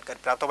हामीलाई जानकारी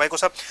प्राप्त भएको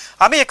छ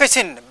हामी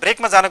एकैछिन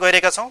ब्रेकमा जान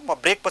गइरहेका छौं म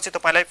ब्रेक पछि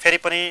तपाईलाई फेरि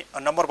पनि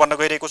नम्बर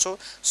भन्न गइरहेको छु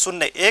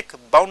 01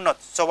 52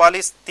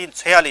 44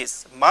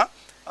 346 मा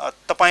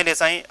तपाईले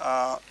चाहिँ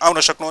आउन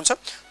सक्नुहुन्छ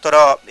तर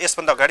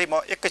यसभन्दा अगाडि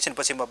म एकैछिन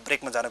पछि म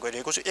ब्रेकमा जान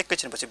गइरहेको छु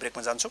एकैछिन पछि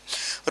ब्रेकमा जान्छु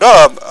र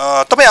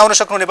तपाई आउन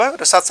सक्नुहुने भयो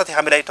र साथसाथै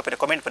हामीलाई तपाईले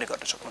कमेन्ट पनि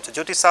गर्न सक्नुहुन्छ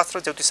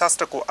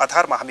ज्योतिषशास्त्रको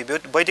आधारमा हामी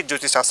वैदिक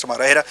ज्योतिषशास्त्रमा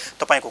रहेर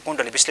तपाईको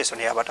कुण्डली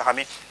विश्लेषण यहाँबाट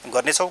हामी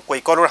गर्नेछौं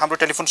कोही कलर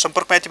हाम्रो टेलिफोन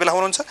सम्पर्कमा यति बेला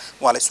हुनुहुन्छ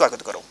उहाँलाई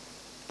स्वागत गरौँ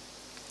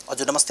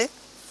हजुर नमस्ते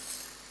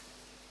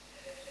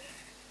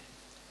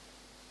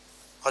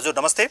हजुर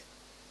नमस्ते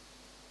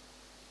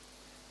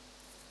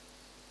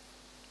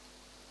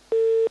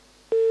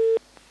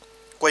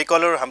कोही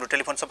कलर हाम्रो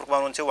टेलिफोन सम्पर्कमा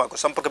हुनुहुन्छ उहाँको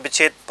सम्पर्क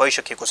विच्छेद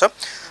भइसकेको छ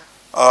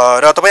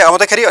र तपाई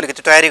आउँदाखेरि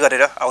अलिकति तयारी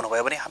गरेर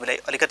आउनुभयो भने हामीलाई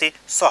अलिकति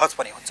सहज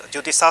पनि हुन्छ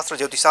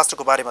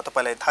ज्योतिषशास्त्रको बारेमा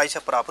तपाईलाई थाहै छ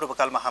पूर्व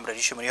कालमा हाम्रा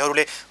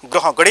ऋषिमुनिहरूले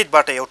ग्रह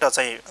गणितबाट एउटा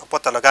चाहिँ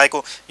पत्ता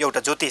लगाएको एउटा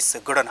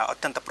ज्योतिष गणना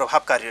अत्यन्त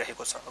प्रभावकारी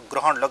रहेको छ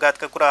ग्रहण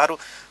लगायतका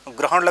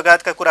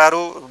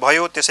कुराहरू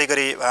भयो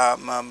त्यसैगरी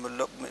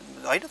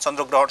हैन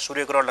चन्द्रग्रहण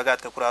सूर्यग्रहण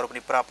लगायतका कुराहरू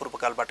पनि पूर्व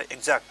कालबाट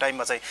एक्ज्याक्ट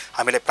टाइममा चाहिँ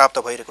हामीलाई प्राप्त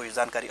भइरहेको यो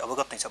जानकारी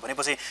अवगत नै छ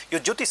भनेपछि यो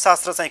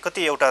ज्योतिषशास्त्र चाहिँ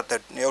कति एउटा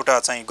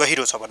चाहिँ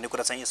गहिरो छ भन्ने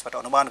कुरा चाहिँ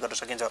यसबाट अनुमान गर्न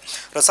सकिन्छ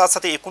र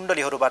साथसाथै यी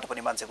कुण्डलीहरुबाट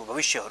पनि मान्छेको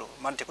भविष्यहरु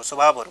मान्छेको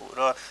स्वभावहरु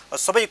र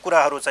सबै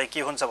कुराहरु चाहिँ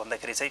के हुन्छ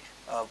भन्दाखेरि चाहिँ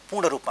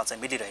पूर्ण रूपमा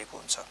चाहिँ मिलिरहेको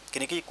हुन्छ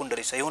किनकि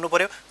कुण्डली सही हुनु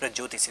पर्यो र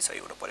ज्योतिषी सही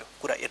हुनु पर्यो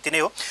कुरा यति नै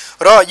हो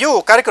र यो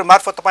कार्यक्रम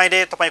मार्फत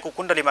तपाईले तपाईको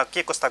कुण्डलीमा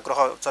के कस्ता ग्रह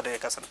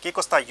चलिरहेका छन् के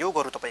कस्ता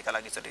योगहरु तपाईका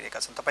लागि चलिरहेका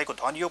छन् तपाईको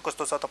धन योग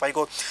कस्तो छ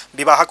तपाईको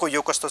विवाहको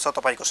योग कस्तो छ,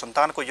 तपाईँको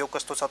सन्तानको योग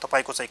कस्तो छ,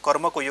 तपाईँको चाहिँ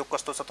कर्मको योग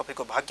कस्तो छ,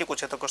 तपाईँको भाग्यको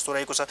क्षेत्र कस्तो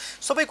रहेको छ,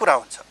 सबै कुरा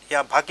हुन्छ।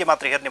 यहाँ भाग्य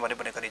मात्र हेर्ने भने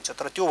पनि गरिन्छ,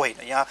 तर त्यो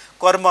होइन, यहाँ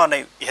कर्म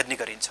नै हेर्ने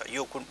गरिन्छ।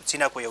 यो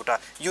चिनाको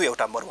यो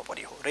एउटा मर्म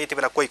पनि हो। र यति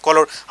बेला कोही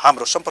कलर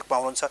हाम्रो सम्पर्कमा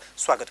हुनुहुन्छ,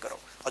 स्वागत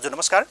गरौँ। हजुर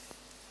नमस्कार।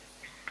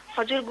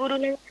 हजुर गुरु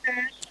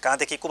नमस्कार।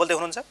 कहाँदेखि को बोल्दै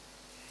हुनुहुन्छ?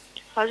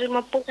 हजुर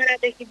म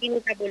पोखरादेखि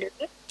बिनुसा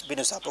बोलेको।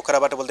 बिनुसा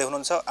पोखराबाट बोल्दै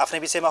हुनुहुन्छ, आफ्नै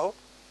विषयमा हो?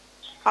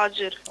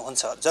 हजुर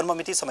हुन्छ।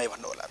 जन्ममिति समय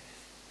भन्नु होला।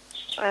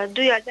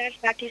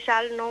 2060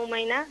 साल 9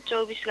 महिना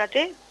 24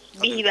 गते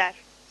बिहीबार।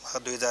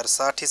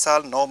 2060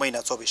 साल 9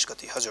 महिना 24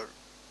 गते। हजुर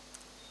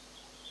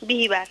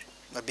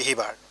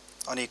बिहीबार।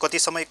 अनि कति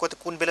समय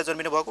कुन बेला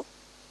जन्मिनु भएको?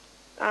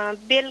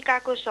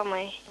 बेलुकाको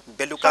समय।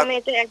 बेलुका समय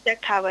चाहिँ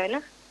एक्ज्याक्ट थाहा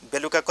भएन।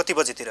 बेलुका कति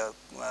बजेतिर?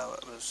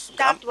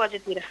 7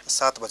 बजेतिर।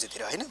 7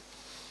 बजेतिर हैन?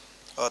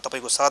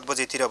 तपाईको 7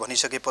 बजेतिर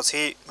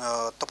भनिसकेपछि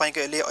तपाईको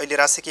अहिले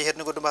राशि के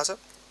हेर्नु गर्नु भएको छ?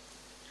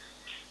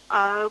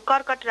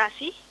 कर्कट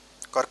राशि।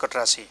 कर्कट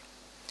राशि।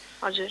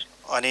 हजुर।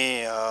 अनि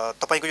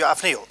तपाईको यो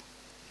आफ्नै हो?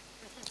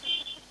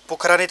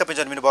 पोखरा नै तपाई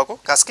जन्मिनु भएको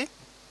कास्की?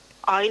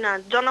 हैन,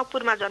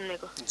 जनकपुरमा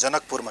जन्मेको।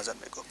 जनकपुरमा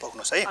जन्मेको।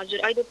 पक्नुस् है। हजुर,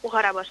 अहिले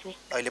पोखरा बस्ने।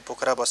 अहिले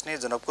पोखरा बस्ने,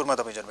 जनकपुरमा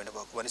तपाई जन्मिनु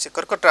भएको। भनेपछि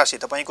कर्कट राशि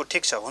तपाईको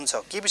ठीक छ,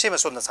 हुन्छ। के विषयमा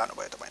सोध्न चाहनु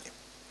भयो तपाईले?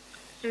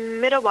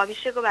 मेरो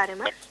भविष्यको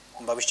बारेमा।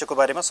 भविष्यको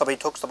बारेमा सबै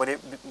थोक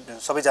तपाईले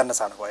सबै जान्न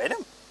चाहनु भयो हैन?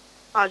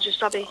 हजुर,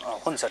 सबै।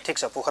 हुन्छ, ठीक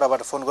छ।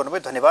 पोखराबाट फोन गर्नुभयो,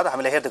 धन्यवाद।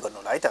 हामीलाई हेर्दै गर्नु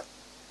होला है त।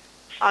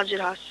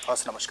 हजुर,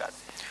 हस् नमस्कार।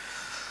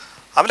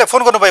 हामीलाई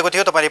फोन गर्नुभएको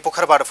थियो, तपाईँले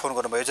पोखराबाट फोन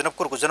गर्नुभयो,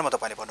 जनकपुरको जन्म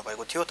तपाईँले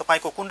भन्नुभएको थियो।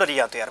 तपाईँको कुण्डली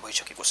यहाँ तयार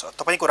भइसकेको छ।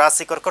 तपाईँको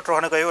राशि कर्कट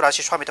रहन गयो, राशि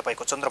स्वामी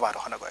तपाईँको चन्द्रमा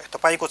रहन गयो।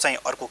 तपाईँको चाहिँ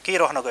अर्को के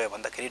रहन गयो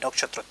भन्दाखेरि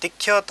नक्षत्र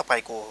तिख्य,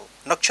 तपाईँको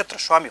नक्षत्र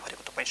स्वामी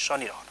भनेको तपाईँ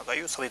शनि रहन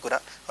गयो। सबै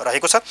कुरा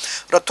रहेको छ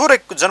र थोरै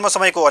जन्म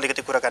समयको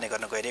अलिकति कुराकानी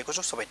गर्न गइरहेको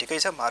छु। सबै ठिकै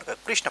छ। मार्ग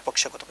कृष्ण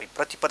पक्षको तपाईँ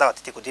प्रतिपदा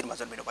तिथिको दिनमा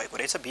जन्मिनु भएको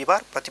रहेछ,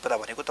 बिहीबार। प्रतिपदा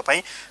भनेको तपाईँ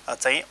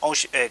चाहिँ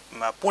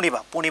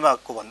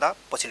पूर्णिमाको भन्दा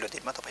पछिल्लो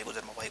दिनमा तपाईँको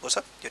जन्म भएको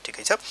छ, त्यो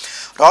ठिकै छ।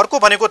 र अर्को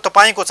भनेको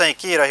तपाईँको चाहिँ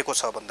के रहेको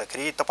छ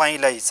भन्दाखेरि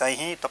तपाईलाई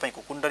चाहिँ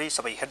तपाईको कुण्डली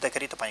सबै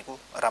हेर्दाखेरि तपाईको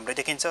राम्रै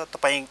देखिन्छ।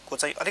 तपाईको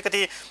चाहिँ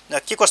अलिकति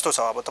के कस्तो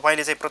छ, अब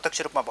तपाईले चाहिँ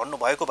प्रत्यक्ष रूपमा भन्नु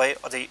भएको भए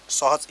अझै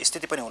सहज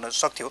स्थिति पनि हुन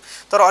सक्थ्यो,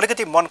 तर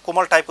अलिकति मन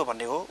कोमल टाइपको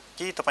भन्ने हो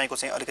कि तपाईको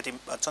चाहिँ अलिकति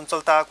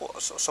चञ्चलताको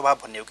स्वभाव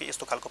भन्ने हो कि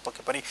यस्तो खालको पक्ष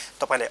पनि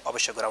तपाईलाई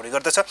अवश्य गराउने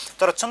गर्दछ।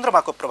 तर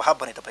चन्द्रमाको प्रभाव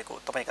भने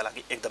तपाईका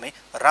लागि एकदमै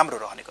राम्रो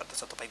रहने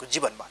गर्दछ तपाईको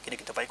जीवनमा,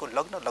 किनकि तपाईको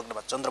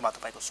लग्नमा चन्द्रमा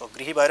तपाईको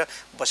स्वगृही भएर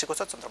बसेको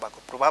छ। चन्द्रमाको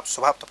प्रभाव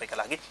स्वभाव तपाईका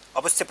लागि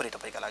अवश्य पनि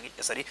तपाईका लागि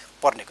यसरी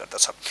पर्ने गर्दछ।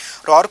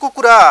 र अर्को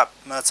कुरा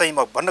चाहिँ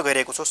म भन्न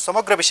गइरहेको छु,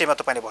 समग्र विषयमा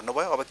तपाईले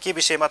भन्नुभयो। अब के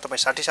विषयमा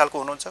तपाईँ 60 सालको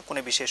हुनुहुन्छ,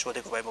 कुनै विषय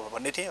सोधेको भए म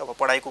भन्ने थिएँ। अब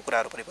पढाइको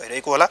कुराहरू पनि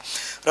भइरहेको होला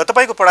र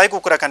तपाईको पढाइको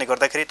कुराकानी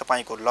गर्दाखेरि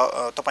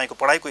तपाईको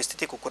पढाइको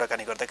स्थितिको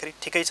कुराकानी गर्दाखेरि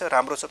ठिकै छ,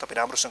 राम्रो छ। तपाईँ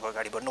राम्रोसँग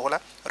अगाडि बढ्नु होला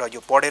र यो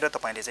पढेर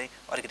तपाईले चाहिँ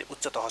अलिकति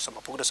उच्च तहसम्म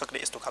पुग्न सक्ने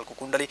यस्तो खालको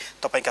कुण्डली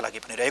तपाईका लागि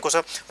पनि रहेको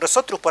छ र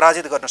शत्रु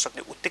पराजित गर्न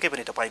सक्ने उत्तिकै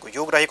पनि तपाईको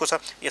योग रहेको छ।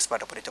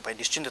 यसबाट पनि तपाईँ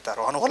निश्चिन्तता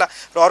रहनु होला।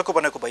 र अर्को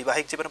भनेको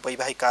वैवाहिक जीवन,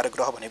 वैवाहिक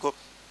कार्यग्रह भनेको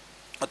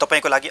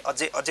तपाईको लागि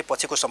अझै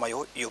पछिको समय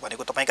हो यो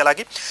भनेको तपाईका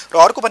लागि। र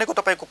अर्को भनेको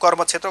तपाईको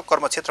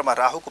कर्मक्षेत्रमा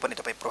राहुको पनि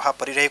तपाईँ प्रभाव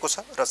परिरहेको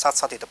छ र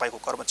साथसाथै तपाईको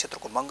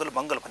कर्मक्षेत्रको मङ्गल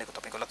भनेको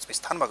तपाईको लक्ष्मी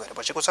स्थानमा गएर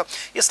बसेको छ।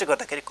 यसले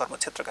गर्दाखेरि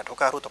कर्मक्षेत्रका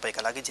ढोकाहरू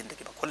तपाईका लागि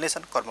जिन्दगीमा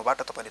खुल्नेछन्।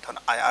 कर्मबाट तपाईले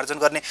धन आय आर्जन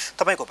गर्ने,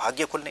 तपाईको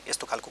भाग्य खुल्ने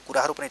यस्तो खालको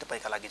कुराहरू पनि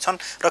तपाईका लागि छन्।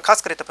 र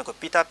खास गरी तपाईको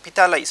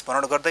पितालाई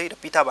स्मरण गर्दै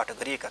र पिताबाट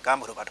गरिएका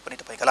कामहरूबाट पनि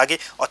तपाईका लागि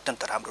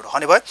अत्यन्त राम्रो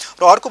रहने भयो।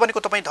 र अर्को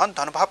भनेको तपाईँ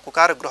धनभावको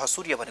कारक ग्रह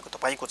सूर्य भनेको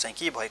तपाईको चाहिँ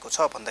के भएको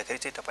छ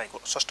भन्दाखेरि चाहिँ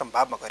तपाईको षष्ठम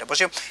भावमा गएर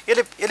बस्यो।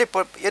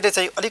 यसले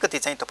चाहिँ अलिकति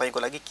चाहिँ तपाईको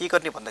लागि के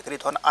गर्ने भन्दाखेरि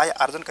धन आय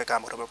आर्जनका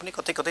कामहरूमा पनि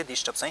कतै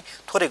डिस्टर्ब चाहिँ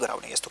थोरै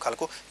गराउने यस्तो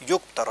खालको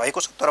योग त रहेको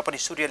छ। तर पनि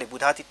सूर्यले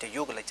बुधादित्य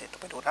योगलाई चाहिँ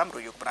तपाईको राम्रो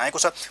योग बनाएको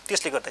छ।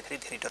 त्यसले गर्दाखेरि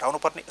धेरै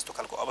डराउनु पर्ने यस्तो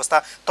खालको अवस्था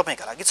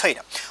तपाईँका लागि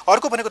छैन।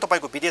 अर्को भनेको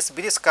तपाईँको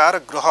विदेश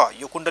कारक ग्रह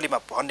यो कुण्डलीमा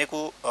भनेको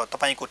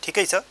तपाईँको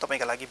ठिकै छ।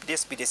 तपाईँका लागि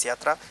विदेश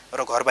यात्रा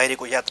र घर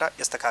बाहिरको यात्रा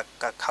यस्ता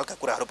खालका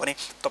कुराहरू पनि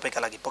तपाईँका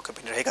लागि पक्कै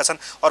पनि रहेका छन्।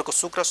 अर्को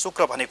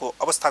शुक्र भनेको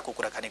अवस्थाको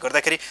कुराकानी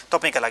गर्दाखेरि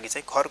तपाईँका लागि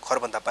चाहिँ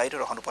घरभन्दा बाहिर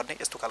रहनुपर्ने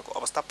यस्तो खालको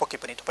अवस्था पक्कै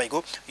पनि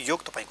तपाईको योग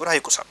तपाईको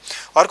रहेको छ।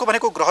 अर्को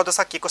भनेको ग्रह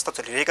दशा के कस्ता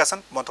चलिरहेका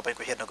छन् म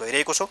तपाईको हेर्न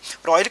गइरहेको छु।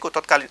 र अहिलेको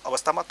तत्कालीन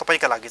अवस्थामा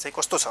तपाईका लागि चाहिँ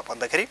कस्तो छ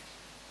भन्दाखेरि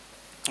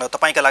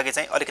तपाईका लागि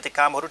चाहिँ अलिकति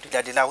कामहरू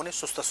ढिला हुने,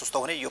 सुस्त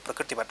हुने यो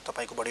प्रकृतिबाट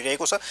तपाईको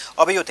बढिरहेको छ।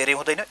 अब यो धेरै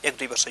हुँदैन,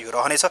 1-2 वर्ष यो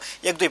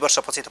रहनेछ। 1-2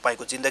 वर्षपछि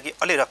तपाईको जिन्दगी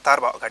अलि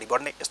रफ्तारमा अगाडि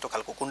बढ्ने यस्तो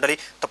खालको कुण्डली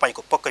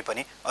तपाईको पक्कै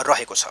पनि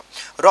रहेको छ।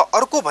 र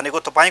अर्को भनेको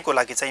तपाईको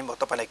लागि चाहिँ म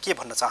तपाईलाई के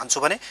भन्न चाहन्छु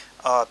भने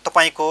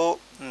तपाईको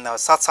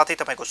साथसाथै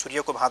तपाईको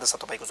सूर्यको महादशा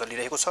तपाईको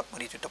चलिरहेको छ,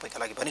 मैले त्यो तपाईका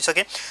लागि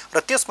भनिसकेँ। र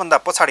त्यसभन्दा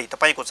पछाडि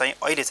तपाईको चाहिँ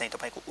अहिले चाहिँ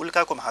तपाईको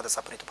उल्काको महादशा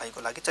पनि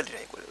तपाईँको लागि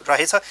चलिरहेको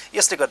रहेछ।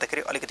 यसले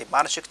गर्दाखेरि अलिकति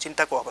मानसिक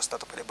चिन्ताको अवस्था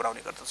तपाईँले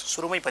बढाउने गर्दछ।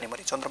 सुरुमै पनि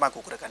मैले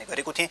चन्द्रमाको कुराकानी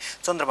गरेको थिएँ।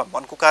 चन्द्रमा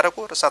मनको कारक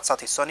हो र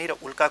साथसाथै शनि र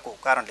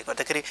उल्काको कारणले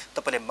गर्दाखेरि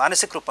तपाईँले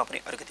मानसिक रूपमा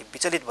पनि अलिकति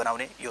विचलित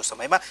बनाउने यो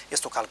समयमा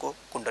यस्तो खालको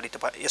कुण्डली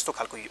यस्तो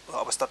खालको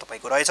अवस्था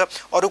तपाईँको रहेछ।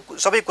 अरू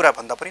सबै कुरा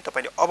भन्दा पनि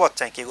तपाईँले अब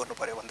चाहिँ के गर्नु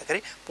पर्यो भन्दाखेरि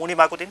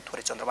पूर्णिमाको दिन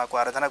थोरै चन्द्रमाको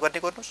आराधना गर्ने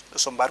गर्नुहोस्।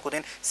 सोमबारको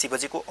दिन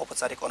शिवजीको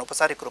औपचारिक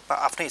अनौपचारिक रूपमा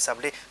आफ्नै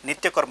हिसाबले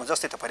नित्य कर्म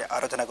जस्तै तपाईँले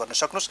आराधना गर्न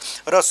सक्नुहोस्।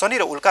 र शनि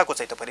र उल्काको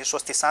चाहिँ तपाईँले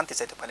स्वस्ति शान्ति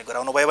चाहिँ तपाईँले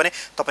गराउनु भयो भने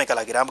तपाईँका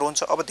लागि राम्रो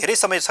हुन्छ। अब धेरै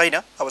समय छैन,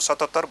 अब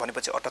 77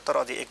 भनेपछि 78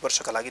 अझै 1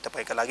 वर्षका लागि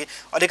तपाईँका लागि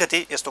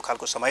अलिकति यस्तो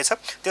खालको समय छ।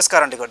 त्यस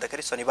कारणले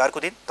गर्दाखेरि शनिबारको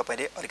दिन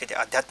तपाईँले अलिकति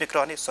आध्यात्मिक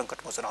रहने,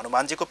 सङ्कटमोचन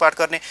हनुमानजीको पाठ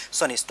गर्ने,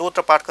 शनि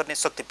स्तोत्र पाठ गर्ने,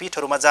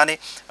 शक्तिपीठहरूमा जाने,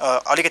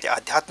 अलिकति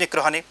आध्यात्मिक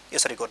रहने,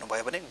 यसरी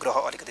गर्नुभयो भने ग्रह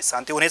अलिकति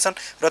शान्ति हुनेछन्।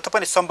 र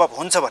तपाईँले सम्भव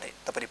हुन्छ भने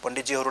तपाईँले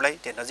पण्डितजीहरूलाई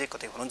त्यहाँ नजिक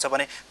कतै हुनुहुन्छ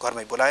भने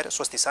घरमै बोलाएर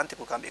स्वस्ति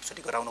शान्तिको काम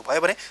एकचोटि गराउनु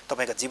भयो भने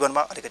तपाईँका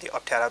जीवनमा अलिकति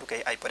अप्ठ्याराहरू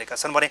केही आइपरेका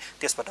छन् भने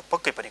त्यसबाट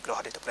पक्कै पनि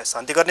ग्रहले तपाईँलाई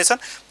शान्ति गर्नेछन्।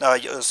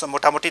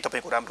 मोटामोटी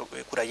तपाईँको राम्रो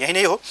कुरा यही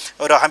नै हो।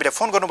 र हामीलाई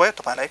फोन गर्नुभयो,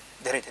 तपाईँलाई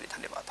धेरै धेरै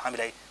धन्यवाद।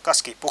 हामीलाई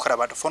कास्की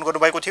पोखराबाट फोन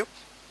गर्नुभएको थियो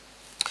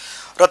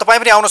र तपाईँ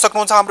पनि आउन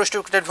सक्नुहुन्छ। हाम्रो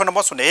स्टुडियो टेलिफोन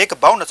नम्बर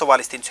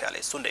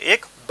 01-52-44-346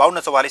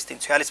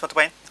 01-52-44-346मा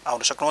तपाईँ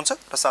आउन सक्नुहुन्छ।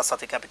 र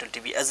साथसाथै क्यापिटल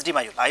टिभी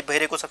एचडीमा यो लाइभ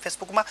भइरहेको छ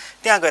फेसबुकमा,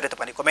 त्यहाँ गएर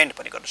तपाईँले कमेन्ट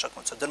पनि गर्न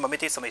सक्नुहुन्छ।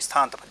 जन्ममिति, समय,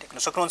 स्थान तपाईँ लेख्न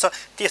सक्नुहुन्छ।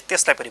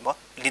 त्यसलाई पनि म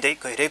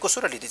लिँदै गइरहेको छु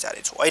र लिँदै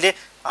जानेछु। अहिले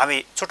हामी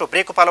छोटो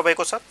ब्रेकको पालो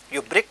भएको छ।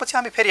 यो ब्रेकपछि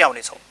हामी फेरि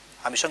आउनेछौँ।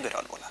 हामीसँगै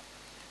रहनुहोला।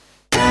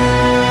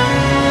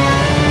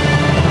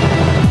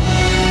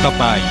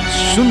 तपाईँ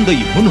सुन्दै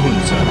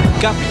हुनुहुन्छ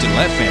क्यापिटल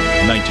एफएम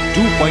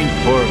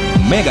 92.4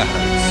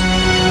 मेगाहर्ट्ज।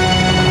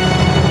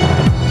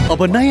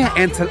 अब नयाँ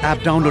एनसेल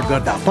एप डाउनलोड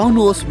गर्दा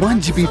पाउनुहोस् 1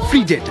 GB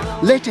free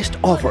data, latest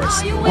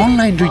offers,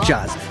 online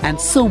recharge and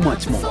so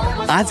much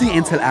more. आजै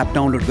एनसेल एप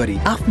डाउनलोड गरी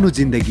आफ्नो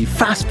जिन्दगी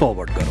फास्ट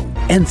फरवर्ड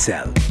गरौँ।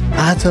 एनसेल,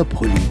 आज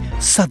भोलि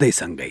सधैँ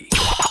सँगै।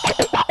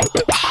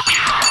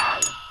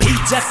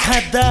 पिज्जा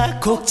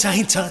खाँदा कोक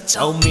चाहिन्छ,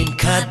 चाउमिन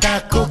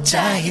खाँदा कोक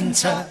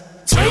चाहिन्छ,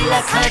 छैला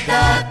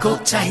खाँदा कोक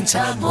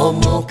चाहिन्छ,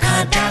 मोमो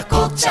खाँदा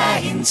कोक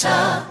चाहिन्छ।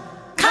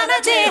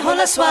 खाना जे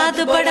होला स्वाद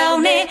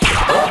बढाउने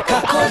कोका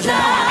कोला।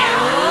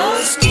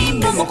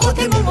 स्टिम मोमो,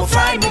 खोते मोमो,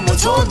 फ्राई मोमो,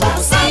 झोल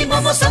मोमो, साई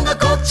मोमोसँग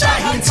कोक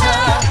चाहिन्छ।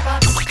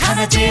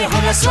 खाना जे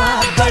होला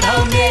स्वाद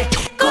बढाउने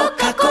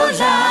Coca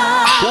Cola.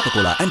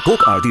 Coca-Cola and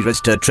Coke are the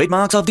registered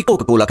trademarks of the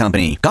Coca-Cola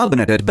Company.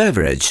 Carbonated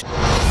beverage.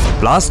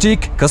 Plastic,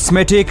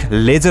 cosmetic,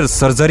 laser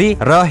surgery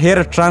र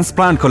हेयर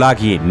ट्रान्सप्लान्टको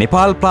लागि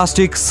नेपाल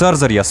प्लास्टिक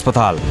सर्जरी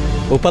अस्पताल।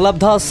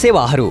 उपलब्ध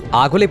सेवाहरू: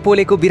 आगोले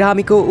पोलेको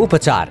बिरामीको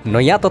उपचार,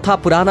 नयाँ तथा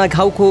पुराना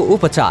घाउको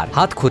उपचार,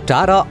 हात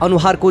खुट्टा र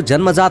अनुहारको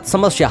जन्मजात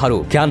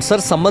समस्याहरू, क्यान्सर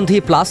सम्बन्धी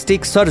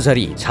प्लास्टिक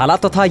सर्जरी, छाला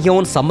तथा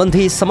यौन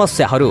सम्बन्धी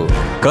समस्याहरू।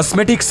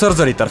 कस्मेटिक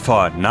सर्जरी तर्फ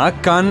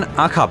नाक, कान,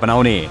 आँखा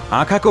बनाउने,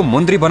 आँखाको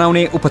मुन्द्री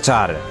बनाउने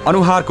उपचार,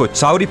 अनुहारको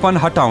चाउरीपन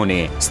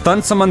हटाउने,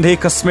 स्तन सम्बन्धी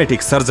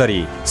कस्मेटिक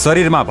सर्जरी,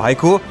 शरीरमा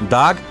भएको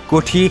दाग,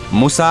 कोठी,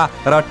 मुसा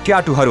र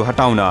ट्याटुहरू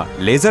हटाउन,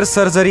 लेजर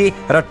सर्जरी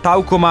र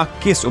टाउकोमा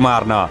केश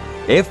उमार्न,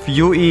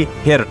 FUE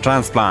हेयर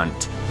ट्रान्सप्लान्ट।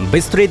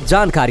 विस्तृत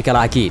जानकारीका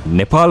लागि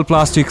नेपाल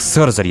प्लास्टिक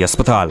सर्जरी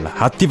अस्पताल,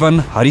 हात्तीवन,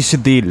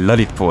 हरिसिद्धि,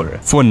 ललितपुर।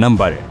 Phone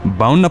number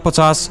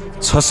 5250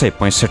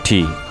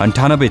 665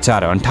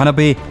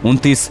 98498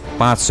 29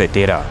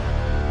 513।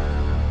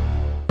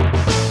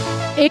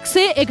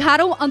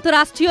 111औं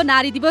अन्तर्राष्ट्रिय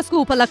नारी दिवसको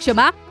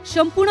उपलक्ष्यमा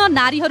सम्पूर्ण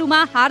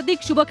नारीहरूमा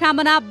हार्दिक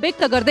शुभकामना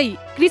व्यक्त गर्दै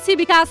कृषि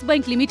विकास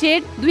बैंक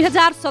लिमिटेड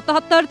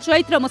 2077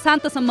 चैत्र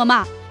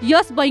मसान्तसम्ममा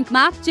यस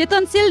बैंकमा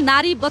चेतनशील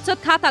नारी बचत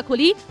खाता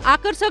खोली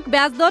आकर्षक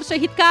ब्याज दर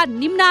सहितका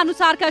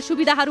निम्नानुसारका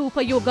सुविधाहरू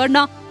उपयोग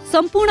गर्न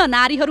सम्पूर्ण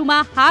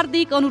नारीहरूमा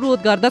हार्दिक अनुरोध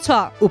गर्दछ।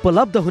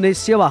 उपलब्ध हुने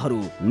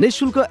सेवाहरू: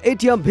 निशुल्क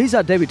एटीएम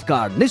भिजा डेबिट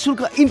कार्ड,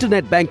 निशुल्क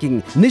इन्टरनेट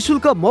ब्याङ्किङ,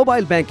 निशुल्क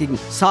मोबाइल ब्याङ्किङ,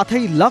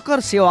 साथै लकर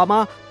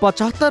सेवामा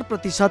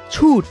 75%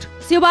 छुट।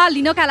 सेवा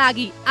लिनका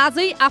लागि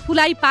आजै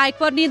आफूलाई पाएक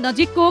पर्ने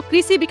नजिकको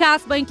कृषि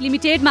विकास बैंक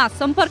लिमिटेडमा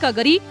सम्पर्क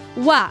गरी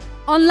वा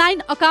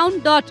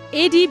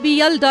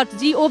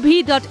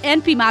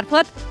onlineaccount.adbl.gov.np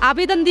मार्फत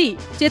आवेदन दिई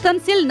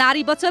चेतनशील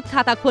नारी बचत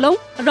खाता खोलौं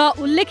र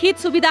उल्लेखित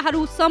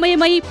सुविधाहरू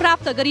समयमै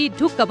प्राप्त गरी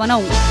ढुक्क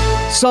बनाऊ।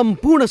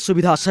 सम्पूर्ण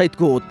सुविधा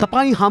सहितको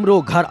तपाईँ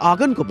हाम्रो घर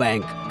आँगनको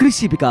बैंक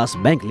कृषि विकास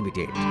बैंक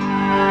लिमिटेड।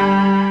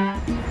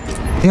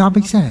 ए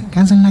अपेक्षा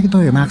क्यान्सर लाग्यो त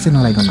यो मास्क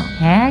नलाइकन।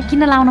 हे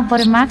किन लाउनु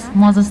पर्यो मास्क?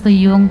 म जस्तो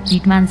यङ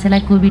फिट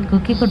मान्छेलाई कोभिडको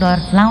के को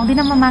डर?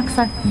 लाउँदिन म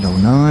मास्क। लौ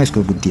न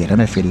यसको बुद्धि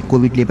हेर न, फेरि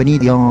कोभिडले पनि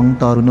यङ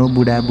तरुण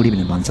बुढा बुढी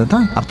भनेर भन्छ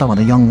त। अब त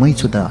भन्दा यङमै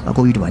छु त।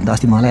 कोभिड भयो नि त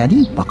अस्ति मलाई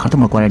अलि भर्खर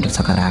त म क्वारेन्टाइन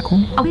सकाएर आएको।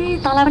 अब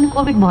तँलाई पनि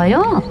कोभिड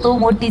भयो? तँ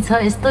मोटी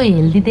छ, यस्तो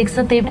हेल्दी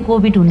देख्छ, त्यही पनि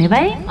कोभिड हुने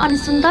भाइ। अनि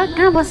सुन त,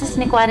 कहाँ बसिस्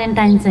नि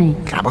क्वारेन्टाइन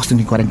चाहिँ? कहाँ बस्नु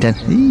नि क्वारेन्टाइन?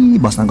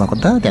 बस्न गएको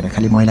त त्यहाँ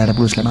खालि महिला र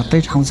पुरुषलाई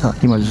मात्रै ठाउँ छ।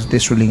 तिमीहरू जस्तो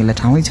तेस्रो लिङ्गलाई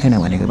ठाउँै छैन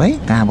भनेको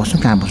भाइ। कहाँ बस्नु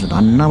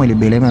धन्न मैले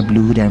बेलैमा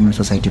ब्लू डायमन्ड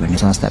सोसाइटी भन्ने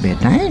संस्था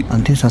भेट्टाएँ।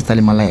 अनि त्यो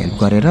संस्थाले मलाई हेल्प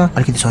गरेर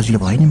अलिकति सजिलो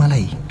भयो नि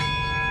मलाई।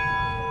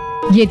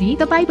 यदि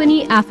तपाईँ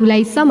पनि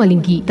आफूलाई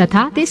समलिङ्गी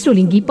तथा तेस्रो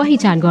लिङ्गी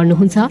पहिचान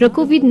गर्नुहुन्छ र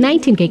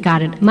कोभिड-19 कै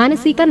कारण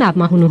मानसिक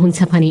तनावमा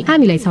हुनुहुन्छ भने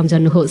हामीलाई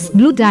सम्झनुहोस्।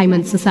 Blue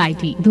diamond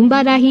society,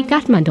 Dhumbarahi,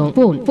 Kathmandu.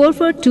 Phone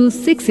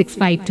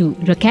 44266652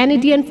 र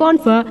क्यानेडियन फन्ड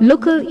फर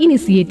लोकल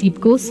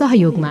इनिसिएटिभको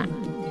सहयोगमा।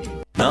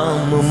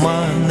 नाममा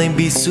नै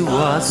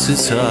विश्वास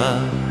छ,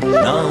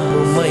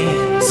 नाममै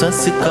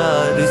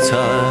संस्कार छ,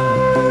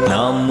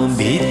 नाम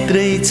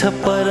भित्रै छ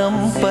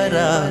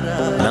परम्परा,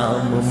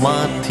 नाम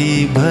माथि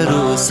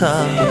भरोसा,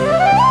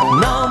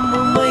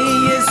 नाममै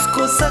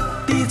यसको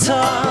शक्ति छ,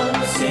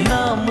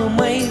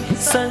 नाममै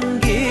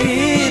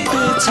सङ्गीत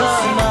छ,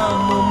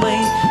 नाममै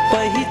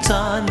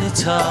पहिचान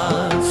छ,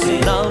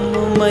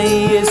 नाममै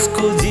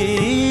यसको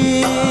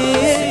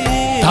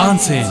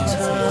तानसेन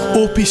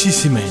ओपिसी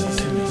सिमेन्ट।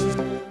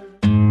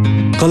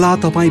 कला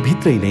तपाईँ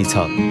भित्रै नै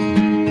छ,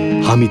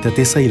 हामी त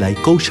त्यसैलाई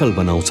कौशल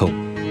बनाउँछौँ।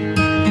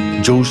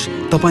 जोश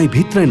तपाईँ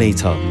भित्र नै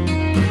छ,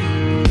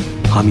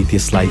 हामी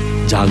त्यसलाई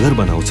जागर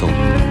बनाउँछौँ।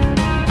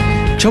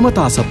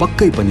 क्षमता छ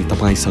पक्कै पनि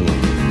तपाईँसँग,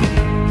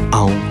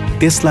 आऊ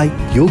त्यसलाई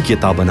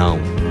योग्यता बनाऊ।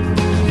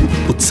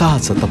 उत्साह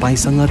छ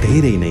तपाईँसँग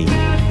धेरै नै,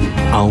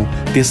 आऊ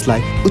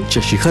त्यसलाई उच्च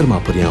शिखरमा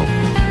पुर्याऊ।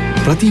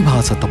 प्रतिभा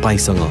छ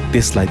तपाईसँग,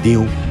 त्यसलाई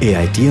दिउँ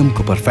एआइटिएम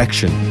को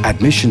पर्फेक्सन।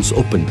 Admissions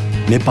open.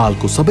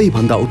 नेपालको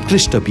सबैभन्दा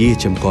उत्कृष्ट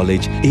बीएचएम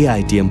कलेज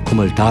एआइटिएम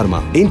कुमलटारमा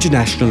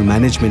इन्टरनेशनल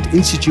म्यानेजमेन्ट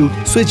इन्स्टिच्युट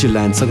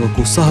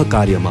स्विजरल्यान्डसँगको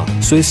सहकार्यमा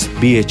Swiss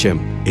BHM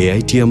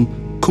AITM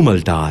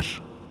Kumaltar.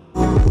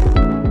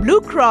 Blue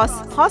cross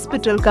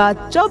hospital का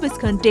 24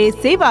 घंटे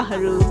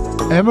सेवाहरू,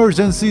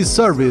 emergency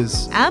service,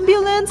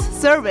 ambulance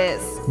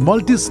service,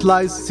 multi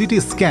slice CT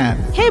scan,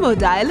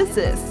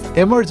 hemodialysis,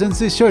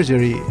 emergency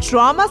surgery,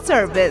 trauma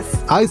service,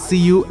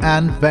 ICU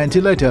and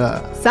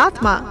ventilator,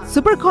 साथमा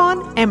supercon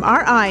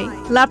MRI,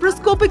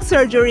 laparoscopic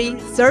surgery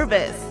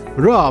service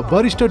र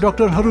वरिष्ठ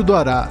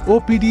डाक्टरहरूद्वारा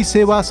ओपीडी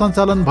सेवा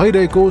सञ्चालन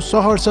भइरहेको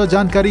सहर्ष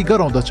जानकारी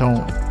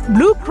गराउँदछौँ।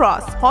 Blue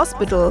cross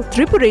hospital,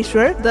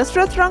 Tripureshwar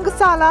Dasharath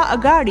Rangashala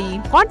अगाडि।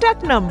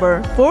 Contact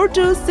number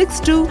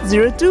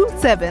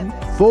 42620227,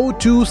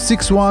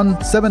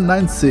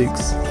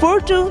 4261796,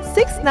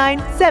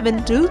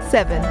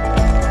 4269727।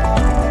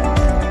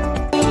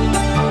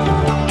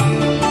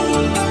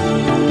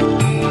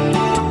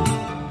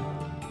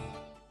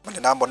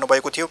 नाम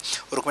भन्नुभएको थियो,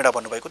 रुक्मिणा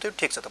भन्नुभएको थियो,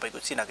 ठिक छ, तपाईँको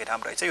चिनाकै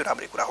नाम रहेछ, यो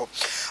राम्रै कुरा हो।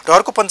 र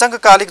अर्को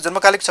पञ्चाङ्गकालिक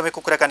जन्मकालिक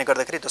समयको कुराकानी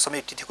गर्दाखेरि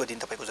दशमी तिथिको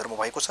दिन तपाईँको जन्म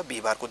भएको छ,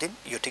 बिहिबारको दिन,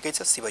 यो ठिकै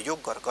छ,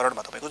 शिवयोग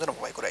गरणमा तपाईँको जन्म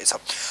भएको रहेछ।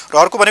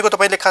 र अर्को भनेको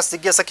तपाईँले खास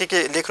जिज्ञासा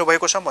के लेख्नु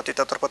भएको छ, म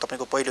त्यतातर्फ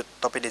तपाईँको पहिलो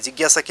तपाईँले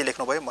जिज्ञासा के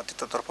लेख्नुभयो, म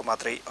त्यतातर्फ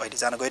मात्रै अहिले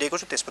जान गइरहेको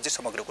छु, त्यसपछि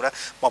समग्र कुरा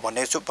म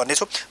भन्नेछु।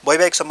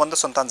 वैवाहिक सम्बन्ध,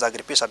 सन्तान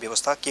जागिर, पेसा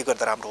व्यवस्था के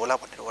गर्दा राम्रो होला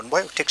भनेर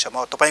भन्नुभयो। ठिक छ,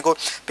 म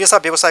तपाईँको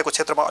पेसा व्यवसायको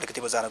क्षेत्रमा अलिकति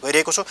म जान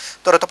गइरहेको छु,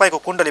 तर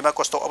तपाईँको कुण्डलीमा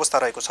कस्तो अवस्था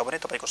रहेको छ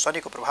भने तपाईँको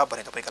शनिको प्रभाव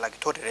भने तपाईँका लागि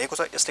थोरै रहेको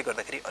छ। यसले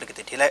गर्दाखेरि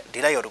अलिकति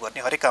ढिलाइहरू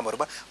गर्ने, हरेक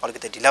कामहरूमा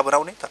अलिकति ढिला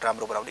बनाउने तर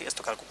राम्रो बनाउने, यस्तो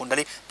खालको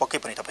कुण्डली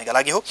पक्कै पनि तपाईँका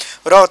लागि हो।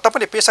 र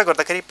तपाईँले पेसा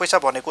गर्दाखेरि,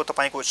 पैसा भनेको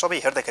तपाईँको सबै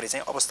हेर्दाखेरि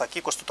चाहिँ अवस्था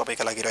के कस्तो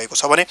तपाईँका लागि रहेको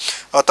छ भने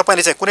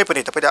तपाईँले चाहिँ कुनै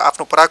पनि तपाईँले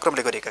आफ्नो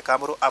पराक्रमले गरेका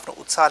कामहरू, आफ्नो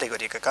उत्साहले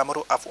गरेका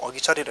कामहरू, आफू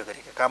अघि सरेर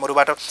गरेका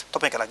कामहरूबाट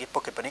तपाईँका लागि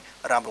पक्कै पनि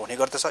राम्रो हुने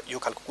गर्दछ। यो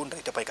खालको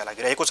कुण्डली तपाईँका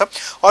लागि रहेको छ।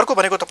 अर्को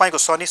भनेको तपाईँको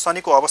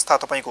शनिको अवस्था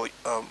तपाईँको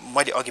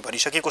मैले अघि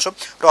भनिसकेको छु।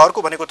 र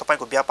अर्को भनेको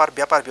तपाईँको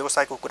व्यापार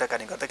व्यवसायको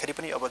कुराकानी गर्दाखेरि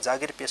पनि अब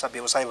जागिर पेसा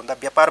व्यवसाय भन्दा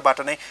व्यापारबाट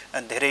नै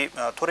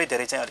थोरै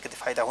धेरै चाहिँ अलिकति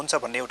फाइदा हुन्छ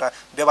भन्ने एउटा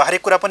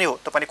व्यावहारिक कुरा पनि हो।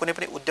 तपाईँले कुनै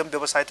पनि उद्यम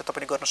व्यवसाय त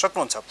तपाईँले गर्न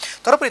सक्नुहुन्छ,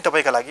 तर पनि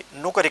तपाईँका लागि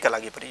नोकरीका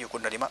लागि पनि यो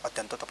कुण्डलीमा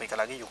अत्यन्त तपाईँका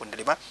लागि यो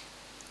कुण्डलीमा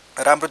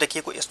राम्रो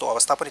देखिएको यस्तो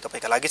अवस्था पनि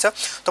तपाईँका लागि छ।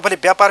 तपाईँले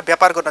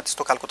व्यापार गर्न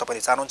त्यस्तो खालको तपाईँले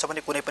चाहनुहुन्छ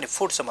भने कुनै पनि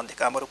फुड सम्बन्धी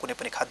कामहरू, कुनै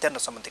पनि खाद्यान्न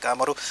सम्बन्धी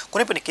कामहरू,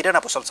 कुनै पनि किराना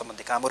पसल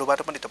सम्बन्धी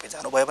कामहरूबाट पनि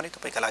तपाईँ जानुभयो भने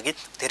तपाईँका लागि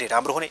धेरै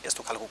राम्रो हुने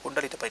यस्तो खालको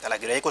कुण्डली तपाईँका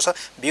लागि रहेको छ।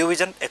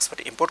 बियोभिजन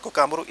एक्सपोर्ट इम्पोर्टको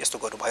कामहरू यस्तो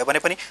गर्नुभयो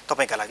भने पनि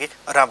तपाईँका लागि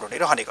राम्रो नै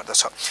रहने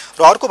गर्दछ। र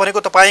अर्को भनेको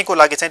तपाईँको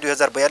लागि चाहिँ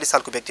 2042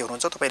 सालको व्यक्ति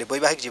हुनुहुन्छ, तपाईँले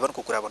वैवाहिक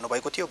जीवनको कुरा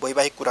भन्नुभएको थियो।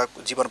 वैवाहिक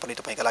कुरा जीवन पनि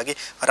तपाईँका लागि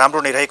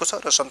राम्रो नै रहेको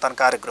छ र सन्तान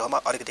कार्य ग्रहमा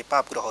अलिकति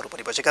पाप ग्रहहरू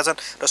पनि बसेका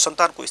छन् र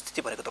सन्तानको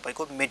स्थिति भनेको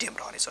तपाईँको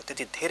मिडियम रहनेछ,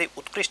 त्यति धेरै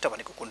उत्कृष्ट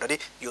भनेको कुण्डली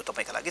यो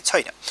तपाईँका लागि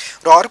छैन।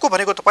 र अर्को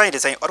भनेको तपाईँले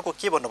चाहिँ अर्को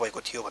के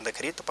भन्नुभएको थियो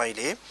भन्दाखेरि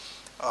तपाईँले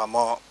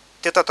म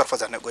त्यतातर्फ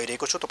जान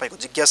गइरहेको छु, तपाईँको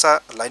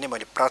जिज्ञासालाई नै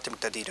मैले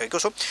प्राथमिकता दिइरहेको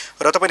छु।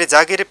 र तपाईँले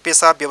जागिर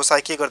पेसा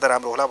व्यवसाय के गर्दा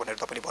राम्रो होला भनेर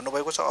तपाईँले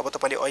भन्नुभएको छ। अब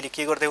तपाईँले अहिले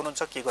के गर्दै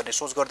हुनुहुन्छ, के गर्ने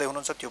सोच गर्दै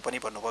हुनुहुन्छ त्यो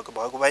पनि भन्नुभएको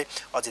भए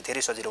अझै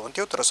धेरै सजिलो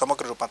हुन्थ्यो। तर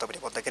समग्र रूपमा तपाईँले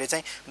भन्दाखेरि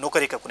चाहिँ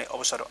नोकरीका कुनै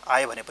अवसर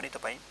आयो भने पनि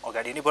तपाईँ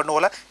अगाडि नै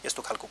बढ्नुहोला,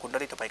 यस्तो खालको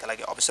कुण्डली तपाईँका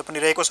लागि अवश्य पनि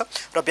रहेको छ।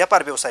 र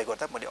व्यापार व्यवसाय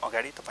गर्दा मैले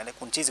अगाडि तपाईँलाई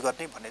कुन चिज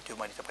गर्ने भन्ने त्यो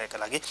मैले तपाईँका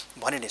लागि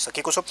भनि नै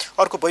सकेको छु।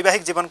 अर्को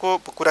वैवाहिक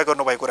जीवनको कुरा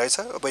गर्नुभएको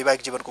रहेछ।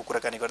 वैवाहिक जीवनको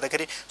कुराकानी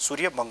गर्दाखेरि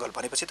सूर्य मङ्गल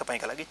भनेपछि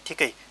तपाईँका लागि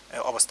ठिकै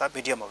अवस्था,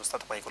 मिडियम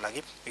अवस्था तपाईँको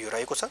लागि यो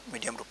रहेको छ।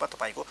 मिडियम रूपमा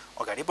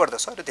तपाईँको अगाडि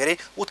बढ्दछ र धेरै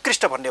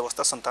उत्कृष्ट भन्ने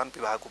अवस्था सन्तान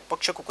विवाहको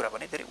पक्षको कुरा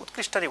भने धेरै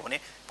उत्कृष्ट नै हुने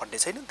भन्ने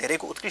छैन,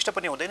 धेरैको उत्कृष्ट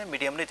पनि हुँदैन,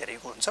 मिडियम नै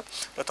धेरैको हुन्छ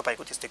र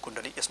तपाईँको त्यस्तै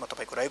कुण्डली यसमा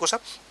तपाईँको रहेको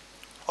छ।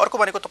 अर्को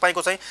भनेको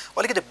तपाईँको चाहिँ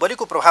अलिकति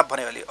बोलीको प्रभाव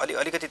भने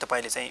अलिकति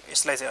तपाईँले चाहिँ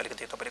यसलाई चाहिँ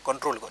अलिकति तपाईँले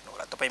कन्ट्रोल गर्नु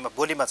होला। तपाईँमा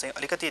बोलीमा चाहिँ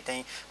अलिकति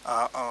चाहिँ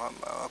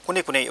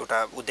कुनै एउटा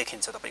उ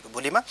देखिन्छ तपाईँको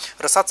बोलीमा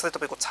र साथसाथै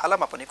तपाईँको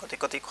छालामा पनि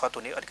कतै खत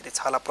हुने अलिकति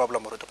छाला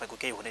प्रब्लमहरू तपाईँको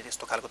केही हुने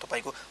त्यस्तो खालको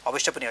तपाईँको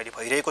अवश्य पनि अहिले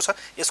भइरहेको छ।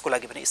 यसको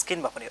लागि पनि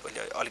स्किनमा पनि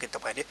अलिकति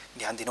तपाईँले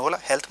ध्यान दिनु होला।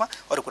 हेल्थमा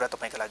अरू कुरा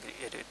तपाईँको लागि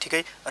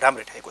ठिकै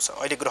राम्रै रहेको छ।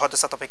 अहिले ग्रह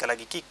दशा तपाईँका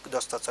लागि के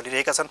दशा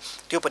चलिरहेका छन्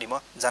त्यो पनि म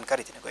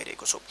जानकारी दिन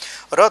गइरहेको छु।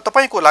 र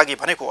तपाईँको लागि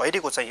भनेको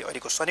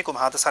अहिलेको शनिको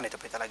महादशा नै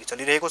तपाईँका लागि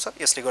चलिरहेको छ।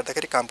 यसले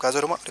गर्दाखेरि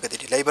कामकाजहरूमा अलिकति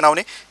ढिलाइ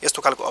बनाउने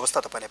यस्तो खालको अवस्था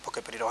तपाईँलाई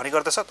पक्कै पनि रहने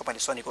गर्दछ।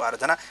 तपाईँले शनिको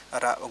आराधना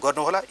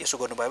गर्नुहोला। यसो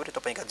गर्नुभयो भने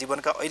तपाईँका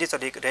जीवनका अहिले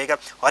चलिरहेका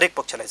हरेक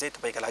पक्षलाई चाहिँ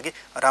तपाईँका लागि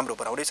राम्रो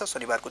बनाउनेछ।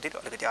 शनिबारको दिन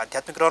अलिकति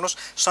आध्यात्मिक रहनुहोस्।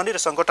 शनि र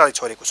सङ्कटले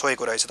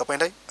छोएको रहेछ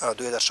तपाईँलाई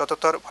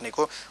 2077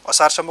 भनेको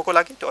असारसम्मको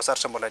लागि। त्यो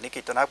असारसम्मलाई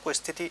निकै तनावको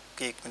स्थिति,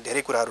 केही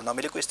धेरै कुराहरू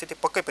नमिलेको स्थिति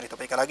पक्कै पनि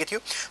तपाईँका लागि थियो।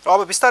 र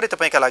अब बिस्तारै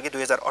तपाईँका लागि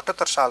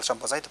 2078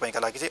 सालसम्म चाहिँ तपाईँका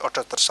लागि चाहिँ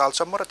 78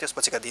 सालसम्म र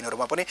त्यसपछिका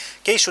दिनहरूमा पनि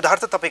केही सुधार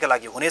त तपाईँका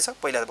लागि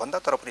हुनेछ पहिला भन्दा।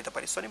 तर पनि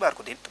तपाईँले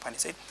शनिबारको दिन तपाईँले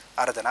चाहिँ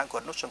आराधना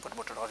गर्नुहोस्,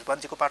 सङ्कटमोचन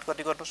हनुमानजीको पाठ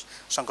गर्ने गर्नुहोस्,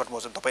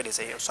 सङ्कटमोचन तपाईँले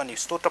चाहिँ शनि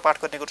स्तोत्र पाठ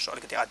गर्ने गर्नुहोस्,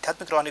 अलिकति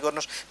आध्यात्मिक रहने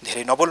गर्नुहोस्,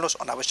 धेरै नबोल्नुहोस्,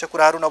 अनावश्यक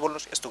कुराहरू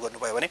नबोल्नुहोस्। यस्तो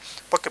गर्नुभयो भने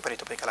पक्कै पनि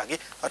तपाईँका लागि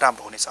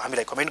राम्रो हुनेछ।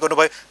 हामीलाई कमेन्ट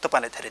गर्नुभयो,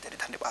 तपाईँलाई धेरै धेरै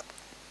धन्यवाद।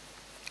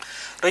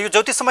 र यो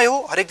ज्योतिष समय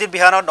हो। हरेक दिन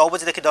बिहान 9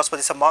 बजेदेखि 10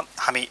 बजेसम्म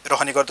हामी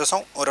रहने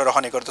गर्दछौँ र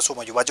रहने गर्दछु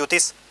म युवा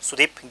ज्योतिष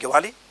सुदीप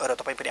गेवाली। र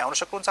तपाईँ पनि आउन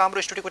सक्नुहुन्छ।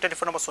 हाम्रो स्टुडियोको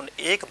टेलिफोन नम्बर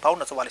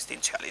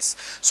 0152444346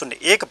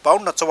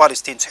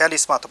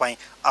 0152444346 मा तपाईँ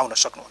आउन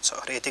सक्नुहुन्छ।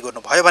 र यति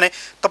गर्नुभयो भने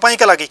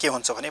तपाईँका लागि के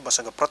हुन्छ भने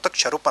मसँग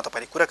प्रत्यक्ष रूपमा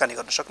तपाईँले कुराकानी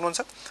गर्न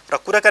सक्नुहुन्छ।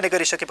 र कुराकानी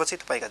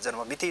गरिसकेपछि तपाईँका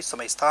जन्ममिति,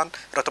 समय,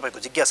 स्थान र तपाईँको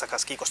जिज्ञासा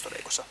खास के कस्तो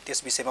रहेको छ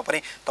त्यस विषयमा पनि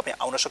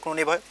तपाईँ आउन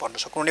सक्नुहुने भयो, भन्न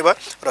सक्नुहुने भयो।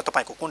 र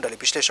तपाईँको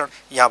कुण्डली विश्लेषण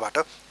यहाँबाट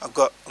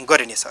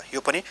गरिनेछ। यो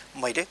पनि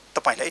मैले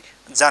तपाईलाई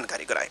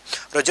जानकारी गराएँ।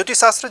 र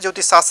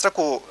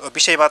ज्योतिषशास्त्रको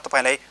विषयमा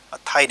तपाईलाई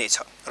थाहै नै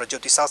छ। र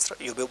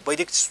ज्योतिषशास्त्र यो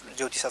वैदिक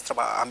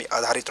ज्योतिषशास्त्रमा हामी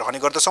आधारित रहने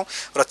गर्दछौँ।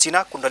 र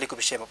चिना कुण्डलीको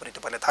विषयमा पनि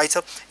तपाईँलाई थाहै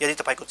छ। यदि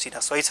तपाईँको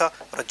चिना सही छ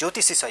र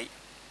ज्योतिषी सही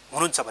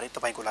हुनुहुन्छ भने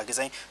तपाईँको लागि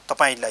चाहिँ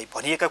तपाईँलाई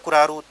भनिएका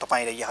कुराहरू,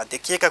 तपाईँले यहाँ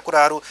देखिएका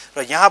कुराहरू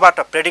र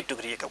यहाँबाट प्रेडिक्ट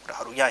गरिएका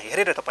कुराहरू, यहाँ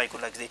हेरेर तपाईँको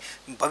लागि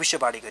चाहिँ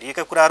भविष्यवाणी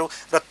गरिएका कुराहरू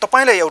र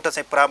तपाईँलाई एउटा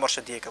चाहिँ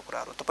परामर्श दिएका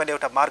कुराहरू, तपाईँले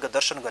एउटा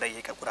मार्गदर्शन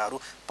गराइएका कुराहरू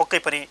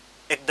पक्कै पनि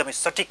एकदमै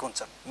सटिक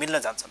हुन्छन्, मिल्न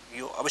जान्छन्।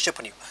 यो अवश्य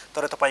पनि हो।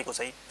 तर तपाईँको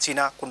चाहिँ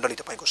चिना कुण्डली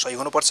तपाईँको सही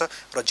हुनुपर्छ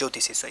र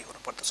ज्योतिषी सही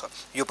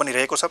हुनुपर्दछ। यो पनि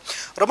रहेको छ।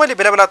 र मैले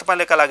बेला बेला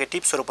तपाईँका लागि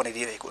टिप्सहरू पनि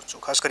दिइरहेको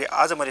हुन्छु। खास गरी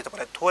आज मैले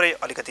तपाईँलाई थोरै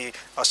अलिकति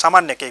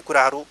सामान्य केही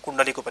कुराहरू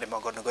कुण्डलीको पनि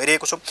म गर्न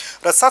गइरहेको छु।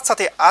 र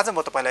साथसाथै आज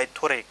म तपाईँलाई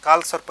थोरै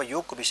कालसर्प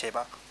योगको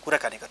विषयमा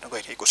कुराकानी गर्न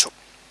गइरहेको छु।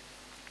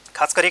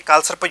 खास गरी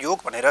कालसर्प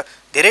योग भनेर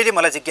धेरैले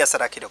मलाई जिज्ञासा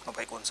राखिराख्नु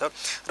भएको हुन्छ।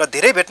 र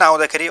धेरै भेट्न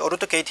आउँदाखेरि अरू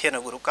त केही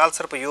थिएन गुरु,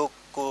 कालसर्प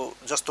योगको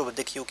जस्तो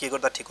देखियो, के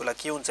गर्दा ठिक होला,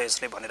 के हुन्छ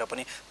यसले भनेर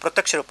पनि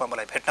प्रत्यक्ष रूपमा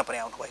मलाई भेट्न पनि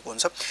आउनुभएको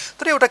हुन्छ।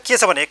 तर एउटा के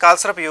छ भने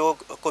कालसर्प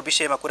योगको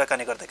विषयमा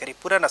कुराकानी गर्दाखेरि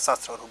पुराना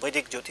शास्त्रहरू,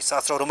 वैदिक ज्योतिष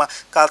शास्त्रहरूमा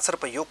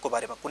कालसर्प योगको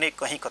बारेमा कुनै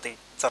कहीँ कतै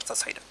चर्चा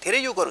छैन। धेरै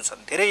योगहरू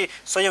छन्, धेरै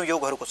सयौँ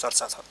योगहरूको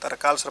चर्चा छ, तर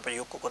कालसर्प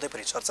योगको कतै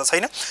पनि चर्चा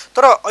छैन।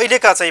 तर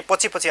अहिलेका चाहिँ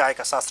पछि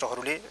आएका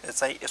शास्त्रहरूले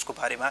चाहिँ यसको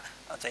बारेमा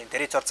चाहिँ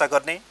धेरै चर्चा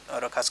गर्ने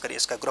र खास गरी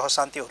यसका ग्रह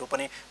शान्तिहरू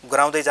पनि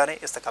गराउँदै जाने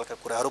यस्ता खालका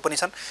कुराहरू पनि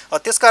छन्।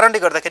 त्यस कारणले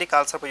गर्दाखेरि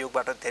कालसर्प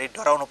योगबाट धेरै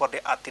डराउनु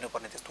पर्ने,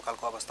 आत्तिनुपर्ने त्यस्तो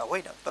खालको अवस्था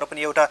होइन। तर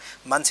पनि एउटा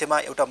मान्छेमा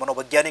एउटा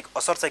मनोवैज्ञानिक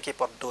असर चाहिँ के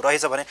पर्दो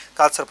रहेछ भने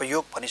कालसर्प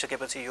योग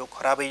भनिसकेपछि यो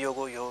खराबै योग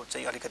हो, यो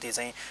चाहिँ अलिकति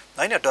चाहिँ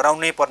होइन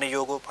डराउनै पर्ने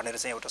योग हो भनेर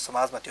चाहिँ एउटा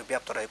समाजमा त्यो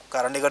व्याप्त रहेको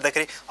कारणले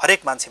गर्दाखेरि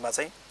हरेक मान्छेमा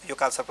चाहिँ यो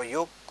कालसर्प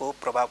योगको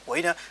प्रभाव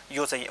होइन,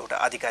 यो चाहिँ एउटा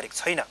आधिकारिक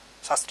छैन,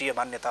 शास्त्रीय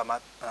मान्यतामा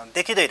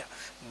देखिँदैन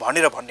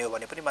भनेर भन्ने हो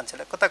भने पनि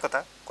मान्छेलाई कता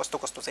कस्तो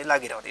चाहिँ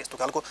लागिरहने यस्तो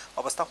खालको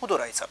अवस्था हुँदो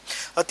रहेछ।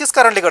 त्यस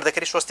कारणले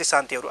गर्दाखेरि स्वस्ति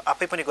शान्तिहरू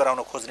आफै पनि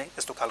गराउन खोज्ने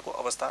यस्तो खालको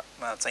अवस्था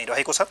चाहिँ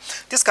रहेको छ।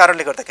 त्यस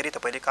कारणले गर्दाखेरि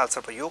तपाईँले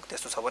कालसर्प योग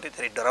त्यस्तो छ भने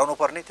धेरै डराउनु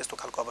पर्ने त्यस्तो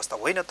खालको अवस्था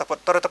होइन।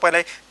 तर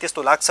तपाईँलाई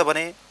त्यस्तो लाग्छ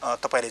भने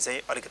तपाईँले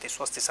चाहिँ अलिकति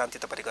स्वस्ति शान्ति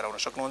तपाईँले गराउन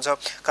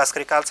सक्नुहुन्छ। खास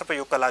गरी कालसर्प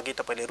योगका लागि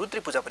तपाईँले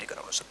रुद्री पूजा पनि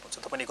गराउन सक्नुहुन्छ।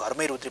 तपाईँले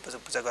घरमै रुद्री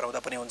पूजा गराउँदा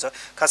पनि हुन्छ।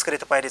 खास गरी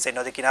तपाईँले चाहिँ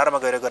नदी किनारमा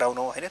गएर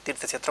गराउनु, होइन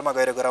तीर्थ क्षेत्रमा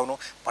गएर गराउनु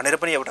भनेर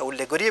पनि एउटा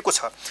उल्लेख गरिएको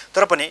छ।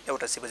 तर पनि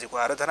एउटा शिवजीको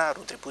आराधना,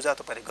 रुद्री पूजा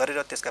तपाईँले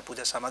गरेर त्यसका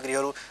पूजा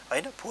सामग्रीहरू,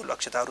 होइन फुल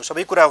अक्षताहरू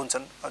सबै कुरा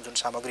हुन्छन् जुन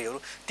सामग्रीहरू,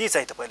 ती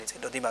चाहिँ तपाईँले चाहिँ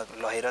नदीमा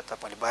लगेर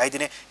तपाईँले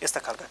बहाइदिने यस्ता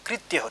खालका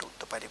कृत्यहरू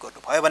तपाईँले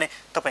गर्नुभयो भने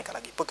तपाईँका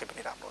लागि पक्कै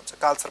पनि राम्रो हुन्छ।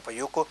 कालसर्प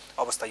योगको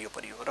अवस्था यो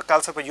पनि हो। र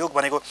कालसर्प योग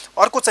भनेको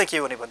अर्को चाहिँ के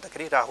हो भने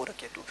भन्दाखेरि राहु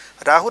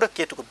र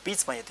केतुको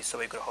बिचमा यदि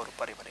सबै ग्रहहरू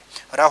परे भने,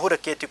 राहु र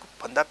केतुको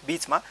भन्दा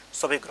बिचमा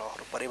सबै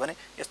ग्रहहरू परे भने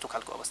यस्तो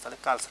खालको अवस्थाले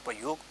कालसर्प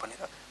योग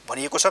भनेर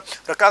भनिएको छ।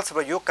 र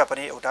कालसर्प योगका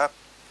पनि एउटा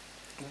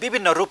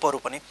विभिन्न रूपहरू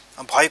पनि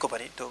भएको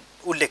पनि त्यो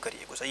उल्लेख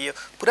गरिएको छ। यो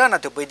पुराना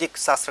त्यो वैदिक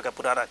शास्त्रका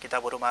पुराना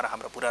किताबहरूमा र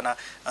हाम्रो पुराना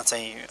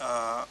चाहिँ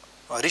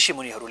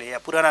ऋषिमुनिहरूले या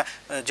पुराना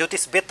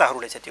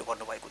ज्योतिषवेत्ताहरूले चाहिँ त्यो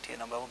गर्नुभएको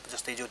थिएन।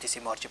 जस्तै ज्योतिषी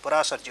महर्षि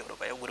पराशरजी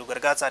हुनुभयो, गुरु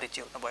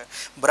गर्गाचार्यजी हुनुभयो,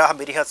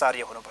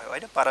 ब्राह्मरिहाचार्य हुनुभयो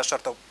होइन, पाराशर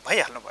त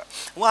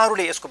भइहाल्नुभयो।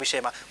 उहाँहरूले यसको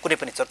विषयमा कुनै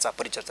पनि चर्चा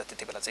परिचर्चा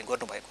त्यति बेला चाहिँ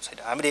गर्नुभएको छैन।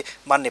 हामीले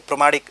मान्ने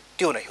प्रमाणिक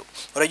त्यो नै हो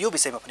र यो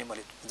विषयमा पनि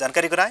मैले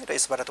जानकारी गराएँ र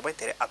यसबाट तपाईँ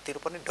धेरै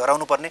आत्तिनुपर्ने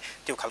डराउनु पर्ने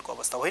त्यो खालको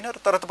अवस्था होइन। र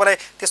तर तपाईँलाई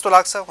त्यस्तो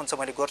लाग्छ हुन्छ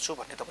मैले गर्छु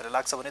भन्ने तपाईँलाई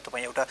लाग्छ भने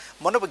तपाईँ एउटा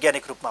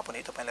मनोवैज्ञानिक रूपमा पनि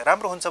तपाईँलाई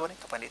राम्रो हुन्छ भने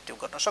तपाईँले त्यो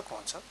गर्न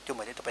सक्नुहुन्छ। त्यो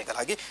मैले तपाईँका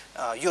लागि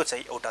यो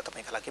चाहिँ एउटा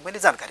तपाईँका लागि मैले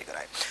जानकारी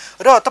गराएँ।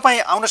 र तपाईँ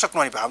आउन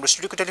सक्नुहुने भयो हाम्रो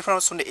स्टुडियोको टेलिफोन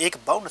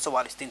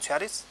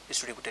 0152444346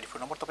 स्टुडियोको टेलिफोन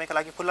नम्बर तपाईँका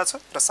लागि खुल्ला छ।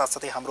 र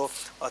साथसाथै हाम्रो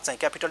चाहिँ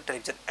क्यापिटल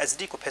टेलिभिजन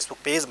एचडीको फेसबुक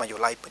पेजमा यो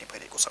लाइभ पनि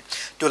भइरहेको छ।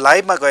 त्यो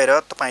लाइभमा गएर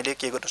तपाईँले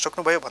के गर्न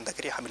सक्नुभयो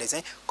भन्दाखेरि हामीले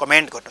चाहिँ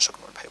कमेन्ट गर्न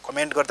सक्नुभयो।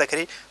 कमेन्ट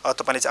गर्दाखेरि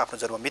तपाईँले चाहिँ आफ्नो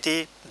जन्ममिति,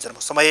 जन्म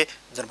समय,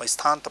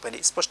 जन्मस्थान तपाईँले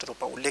स्पष्ट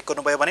रूपमा उल्लेख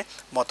गर्नुभयो भने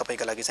म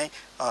तपाईँका लागि चाहिँ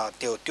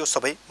त्यो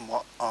सबै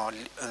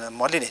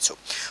म लिनेछु।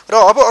 र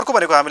अब अर्को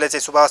भनेको हामीलाई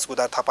चाहिँ सुभाष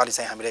गुदार थापाले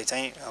चाहिँ हामीलाई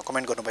चाहिँ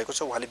कमेन्ट गर्नुभएको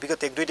छ। उहाँले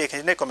विगत 1-2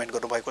 देखि नै कमेन्ट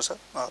गर्नुभएको छ।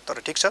 तर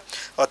ठिक छ,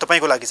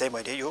 तपाईँको लागि चाहिँ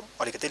मैले यो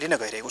अलिकति लिन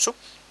गइरहेको छु।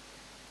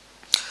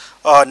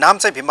 नाम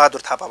चाहिँ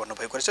भीमबहादुर थापा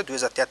भन्नुभएको रहेछ।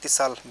 2033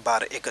 साल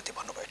 12-1 गते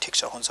भन्नुभयो। ठिक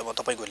छ, हुन्छ, म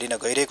तपाईँको लिन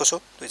गइरहेको छु।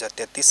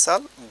 2033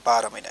 साल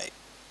 12 महिना,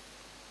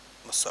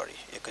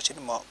 सरी एकैछिन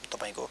म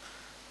तपाईँको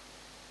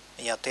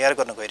यहाँ तयार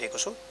गर्न गइरहेको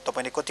छु।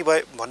 तपाईँले कति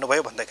भयो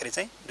भन्नुभयो भन्दाखेरि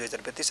चाहिँ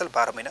 2033 साल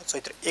 12 महिना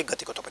चैत्र 1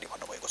 गतिको तपाईँले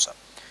भन्नुभएको छ।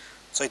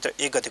 चैत्र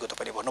 1 गतिको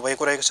तपाईँले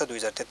भन्नुभएको रहेको छ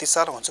 2033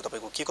 साल। हुन्छ,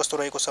 तपाईँको के कस्तो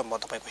रहेको छ म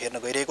तपाईँको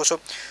हेर्न गइरहेको छु।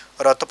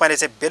 र तपाईँले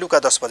चाहिँ बेलुका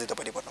 10 बजे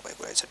तपाईँले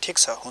भन्नुभएको रहेछ। ठिक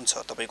छ,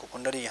 हुन्छ, तपाईँको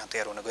कुण्डली यहाँ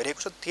तयार हुन गइरहेको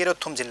छ।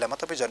 तेह्रथुम जिल्लामा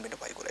तपाईँ जन्मिनु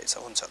भएको रहेछ।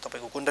 हुन्छ,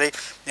 तपाईँको कुण्डली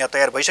यहाँ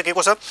तयार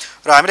भइसकेको छ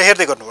र हामीले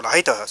हेर्दै गर्नु होला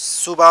है त।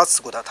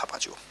 सुभाष गुदा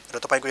थापाज्यू र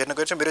तपाईँको हेर्न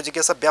गइरहेको छ। मेरो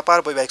जिज्ञासा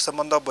व्यापार, वैवाहिक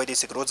सम्बन्ध,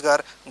 वैदेशिक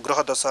रोजगार, ग्रह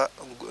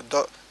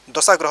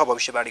दशा ग्रह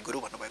भविष्यवाणी गुरु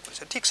भन्नुभएको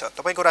रहेछ। ठिक छ,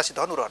 तपाईँको राशि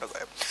धनु रहन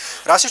गयो,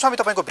 राशि स्वामी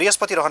तपाईँको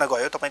बृहस्पति रहन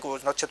गयो,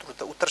 तपाईँको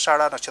नक्षत्र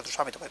उत्तरषाढा, नक्षत्र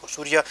स्वामी तपाईँको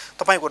सूर्य,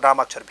 तपाईँको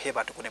नामाक्षर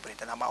भेबाट कुनै पनि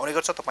नाम आउने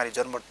गर्छ। तपाईँले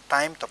जन्म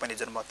टाइम, तपाईँले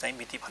जन्म चाहिँ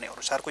मिति भने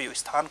अनुसारको यो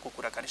स्थानको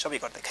कुराकानी सबै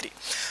गर्दाखेरि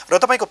र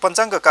तपाईँको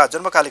पञ्चाङ्गका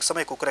जन्मकालिक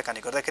समयको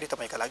कुराकानी गर्दाखेरि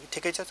तपाईँका लागि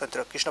ठिकै छ।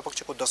 चन्द्र कृष्ण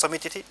पक्षको दशमी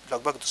तिथि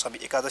लगभग दशमी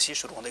एकादशी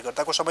सुरु हुँदै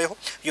गर्दाको समय हो।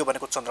 यो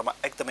भनेको चन्द्रमा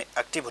एकदमै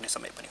एक्टिभ हुने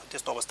समय पनि हो।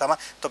 त्यस्तो अवस्थामा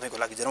तपाईँको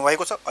लागि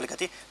जन्मभएको छ।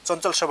 अलिकति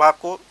चञ्चल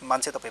स्वभावको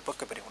मान्छे तपाईँ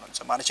पक्कै पनि हुनुहुन्छ।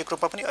 मानसिक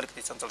रूपमा पनि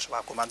अलिकति चञ्चल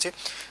स्वभावको मान्छे।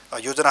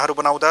 योजनाहरू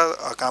बनाउँदा,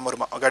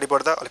 कामहरूमा अगाडि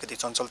बढ्दा अलिकति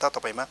चञ्चलता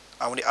तपाईँमा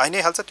आइ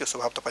नै हाल्छ। त्यो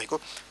स्वभाव तपाईँको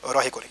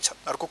रहेको रहेछ।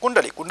 अर्को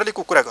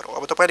कुण्डलीको कुरा गरौँ।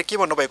 अब तपाईँले के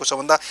भन्नुभएको छ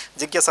भन्दा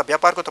जिज्ञासा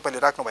व्यापारको तपाईँले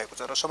राख्नु भएको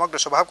छ र समग्र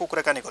स्वभावको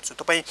कुराकानी गर्छु।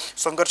 तपाईँ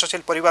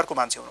सङ्घर्षशील परिवारको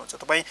मान्छे हुनुहुन्छ,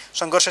 तपाईँ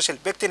सङ्घर्षशील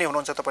व्यक्ति नै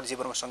हुनुहुन्छ। तपाईँ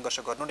जीवनमा सङ्घर्ष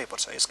गर्नु नै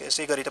पर्छ।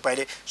 यसै गरी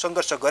तपाईँले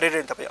सङ्घर्ष गरेर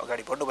नै तपाईँ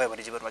अगाडि बढ्नुभयो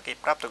भने जीवनमा केही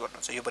प्राप्त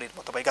गर्नुहुन्छ। यो पनि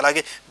म तपाईँका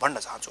लागि भन्न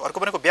चाहन्छु। अर्को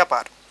भनेको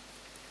व्यापार।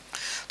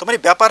 तपाईँले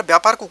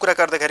व्यापारको कुरा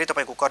गर्दाखेरि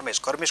तपाईँको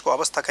कर्मेशको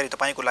अवस्थाखेरि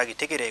तपाईँको लागि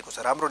ठिकै रहेको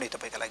छ, राम्रो नै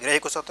तपाईँका लागि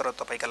रहेको छ। तर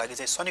तपाईँका लागि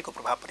चाहिँ शनिको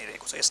प्रभाव पनि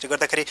रहेको छ। यसले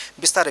गर्दाखेरि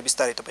बिस्तारै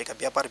बिस्तारै तपाईँका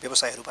व्यापार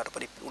व्यवसायहरूबाट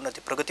पनि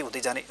उन्नति प्रगति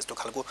हुँदै जाने यस्तो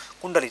खालको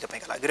कुण्डली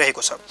तपाईँका लागि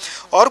रहेको छ।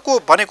 अर्को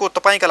भनेको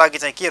तपाईँका लागि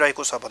चाहिँ के रहेको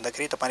छ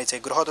भन्दाखेरि तपाईँले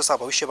चाहिँ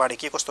ग्रहदशा भविष्यवाणी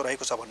के कस्तो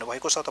रहेको छ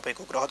भन्नुभएको छ।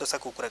 तपाईँको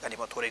ग्रहदशाको कुराकानी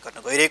म थोरै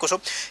गर्न गइरहेको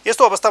छु।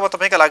 यस्तो अवस्थामा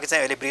तपाईँका लागि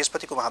चाहिँ अहिले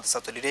बृहस्पतिको महादशा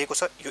चलिरहेको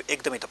छ। यो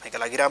एकदमै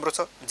तपाईँका लागि राम्रो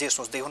छ। जे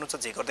सोच्दै हुनुहुन्छ,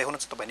 जे गर्दै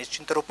हुनुहुन्छ, तपाईँ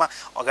निश्चिन्त रूपमा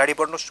अगाडि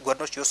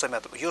गर्नुहोस्।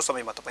 यो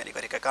समयमा तपाईँले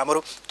गरेका कामहरू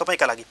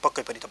तपाईँका लागि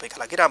पक्कै पनि तपाईँका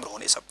लागि राम्रो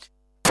हुनेछ।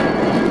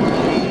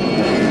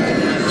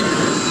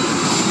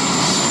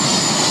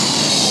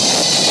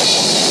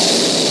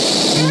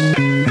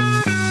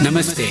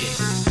 Namaste.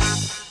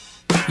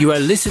 You are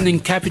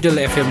listening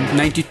Capital FM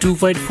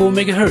 92.4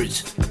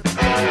 MHz,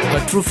 a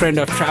true friend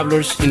of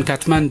travelers in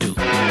Kathmandu.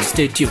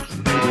 Stay tuned.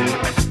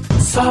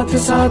 साथ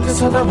साथ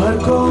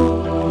सदाभरको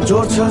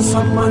जोड्छ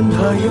सम्बन्ध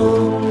यो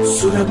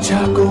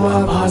सुरक्षाको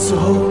आभास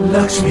हो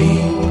लक्ष्मी।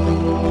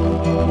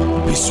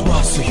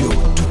 विश्वास यो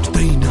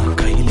टुट्दैन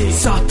कहिले,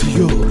 साथ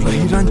यो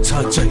रहिरहन्छ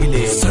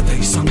जहिले,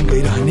 सधैँ सँगै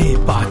रहने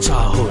बाचा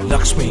हो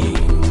लक्ष्मी।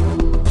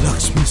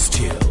 लक्ष्मी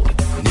स्टिल,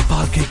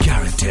 नेपालकै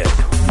ग्यारेन्टेड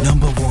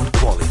नम्बर 1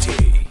 क्वालिटी।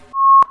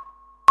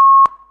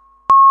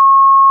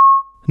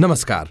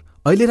 नमस्कार,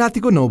 अहिले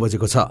रातिको 9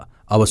 बजेको छ।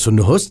 अब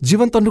सुन्नुहोस्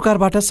जीवन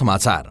तन्डुकारबाट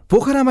समाचार।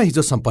 पोखरामा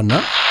हिजो सम्पन्न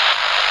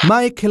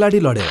मा एक खेलाडी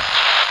लडेर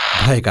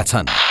भएका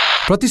छन्।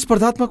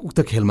 प्रतिस्पर्धात्मक उक्त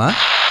खेलमा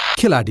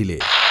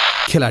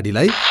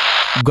खेलाडीलाई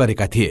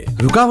गरेका थिए।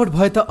 रुकावट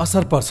भए त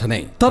असर पर्छ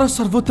नै, तर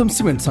सर्वोत्तम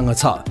सिमेन्टसँग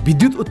छ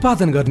विद्युत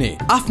उत्पादन गर्ने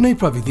आफ्नै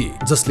प्रविधि,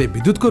 जसले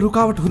विद्युतको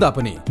रुकावट हुँदा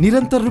पनि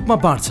निरन्तर रूपमा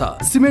बाँड्छ।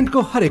 सिमेन्टको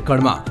हरेक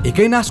कणमा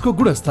एकै नासको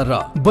गुणस्तर र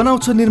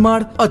बनाउँछ निर्माण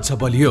अझ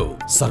बलियो।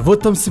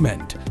 सर्वोत्तम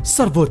सिमेन्ट,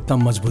 सर्वोत्तम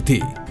मजबुती।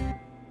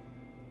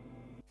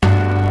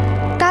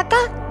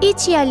 काका, यी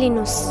चिया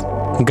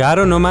लिनुस्।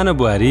 गाह्रो नमान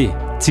बुहारी,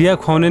 चिया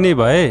खुवाउने नै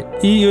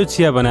भए यो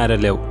चिया बनाएर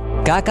ल्याऊ।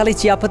 काकाले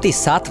चियापत्ती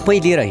साथमै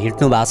लिएर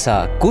हिँड्नु भएको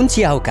छ। कुन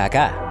चिया हो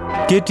काका?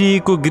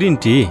 केटीको ग्रिन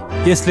टी।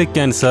 यसले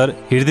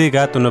क्यान्सर,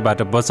 हृदयघात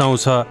हुनबाट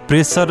बचाउँछ,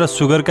 प्रेसर र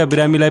सुगरका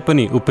बिरामीलाई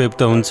पनि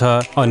उपयुक्त हुन्छ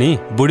अनि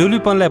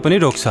बुढ्यौलीपनलाई पनि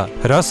रोक्छ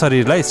र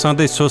शरीरलाई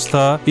सधैँ स्वस्थ,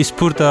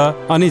 स्फूर्त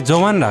अनि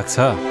जवान राख्छ।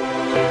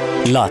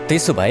 ल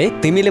त्यसो भए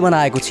तिमीले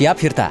बनाएको चिया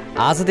फिर्ता।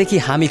 आजदेखि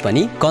हामी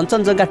पनि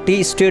कञ्चनजङ्घा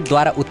टी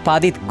स्टेटद्वारा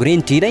उत्पादित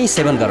ग्रिन टी नै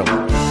सेवन गरौँ।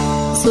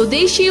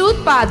 स्वदेशी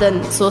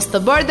उत्पादन स्वस्थ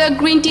वर्धक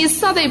ग्रिन टी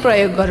सधैँ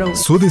प्रयोग गरौँ।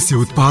 स्वदेशी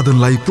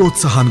उत्पादनलाई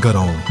प्रोत्साहन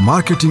गरौँ।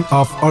 Marketing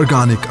of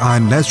organic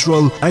and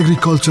natural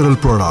agricultural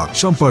product.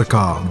 सम्पर्क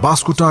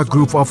Baskota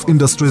group of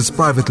industries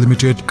private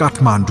limited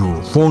Kathmandu.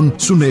 Phone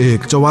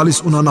 01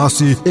 44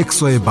 79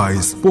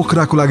 122।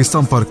 पोखराको लागि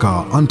सम्पर्क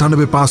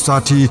 98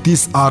 560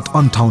 30 8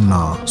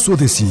 58।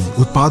 स्वदेशी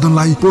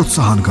उत्पादनलाई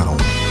प्रोत्साहन गरौँ।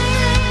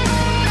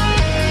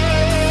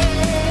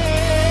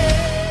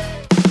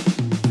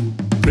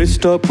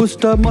 पृष्ठ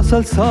पुष्ट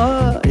मसल छ,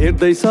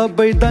 हेर्दै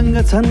सबै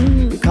दङ्ग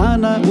छन्।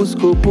 खाना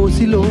उसको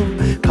पोसिलो,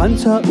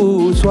 खान्छ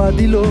ऊ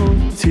स्वादिलो।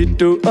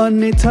 छिटो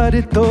अनि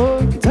छरितो,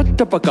 झट्ट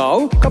पकाऊ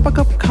कप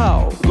कप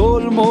खाऊ।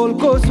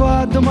 गोलमोलको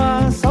स्वादमा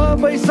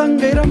सबै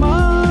सँगै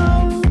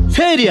रमाऊ।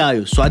 फेरि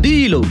आयो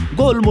स्वादिलो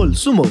गोलमोल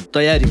सुमो।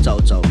 तयारी चाउ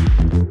चाउ।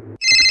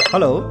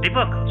 हेलो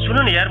दीपक, सुन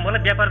नि यार,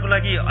 मलाई व्यापारको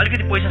लागि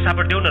अलिकति पैसा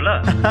सापट देऊ न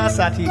ल।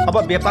 साथी, अब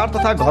व्यापार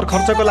तथा घर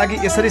खर्चको लागि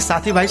यसरी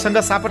साथीभाइसँग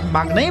सापट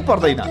माग्नै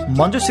पर्दैन।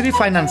 मञ्जुश्री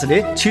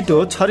फाइनान्सले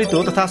छिटो,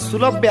 छरितो तथा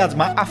सुलभ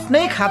ब्याजमा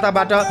आफ्नै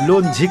खाताबाट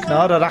लोन झिक्न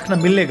र राख्न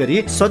मिल्ने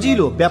गरी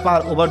सजिलो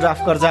व्यापार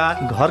ओभरड्राफ्ट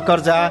कर्जा, घर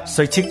कर्जा,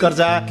 शैक्षिक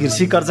कर्जा,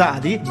 कृषि कर्जा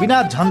आदि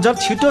बिना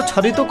झन्झट छिटो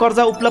छरितो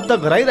कर्जा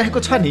उपलब्ध गराइरहेको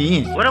छ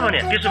नि। हो र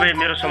भने त्यसो भए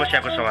मेरो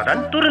समस्याको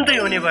समाधान तुरुन्तै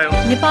हुने भयो।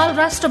 नेपाल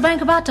राष्ट्र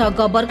बैंकबाट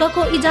ग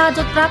वर्गको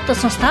इजाजत प्राप्त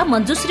संस्था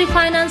मञ्जुश्री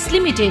फाइनान्स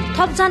लिमिटेड।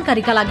 थप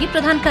जानकारीका लागि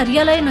प्रधान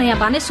कार्यालय नयाँ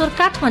बानेश्वर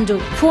काठमाडौँ।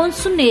 फोन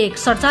 01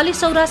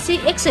 47 84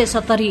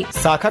 170।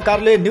 शाखा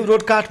कार्यालय न्यू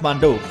रोड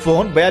काठमाडौँ।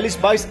 फोन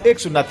 42 22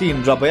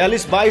 103 र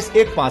 42 22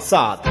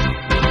 157।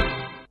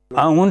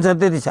 हुन्छ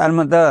त्यति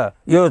सालमा त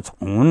यो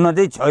हुन्न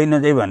चाहिँ छैन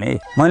चाहिँ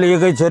भने मैले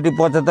एकैचोटि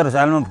 75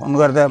 सालमा फोन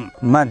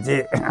गर्दा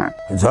मान्छे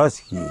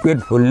झस् कि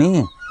पेट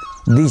फुल्ने,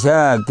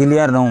 दिशा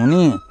क्लियर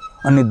नहुने,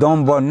 अनि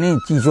दम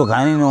बढ्ने, चिसो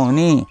खाने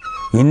नहुने,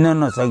 हिँड्न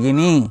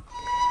नसकिने,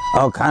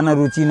 अब खाना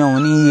रुचि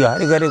नहुने,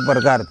 हरेक हरेक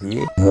प्रकार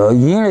थिए।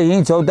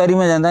 यहीँ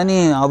चौतारीमा जाँदा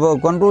नि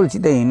अब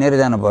कन्ट्रोलसित हिँडेर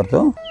जानु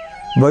पर्थ्यो।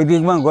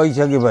 वैदिकमा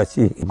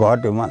गइसकेपछि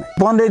घट्यो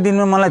मलाई। 15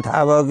 दिनमा मलाई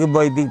थाहा भयो कि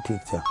वैदिक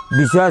ठिक छ।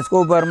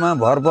 विश्वासको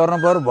उपरमा भर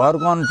पर्नु पर्यो।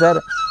 भरको अनुसार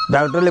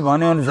डाक्टरले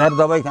भने अनुसार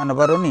दबाई खानु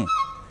पर्यो नि।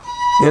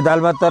 यो दाल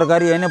भात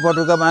तरकारी होइन,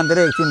 पटुका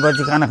बाँधेर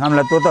एकछिनपछि खाना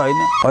खामला त्यो त होइन।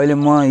 अहिले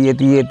म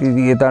यति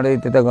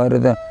यताडै त्यता गएर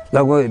त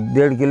लगभग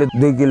 1.5 kilo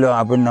 2 kilo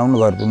up and down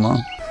गर्छु म।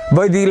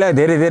 वैदिकलाई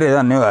धेरै धेरै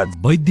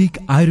धन्यवाद।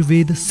 वैदिक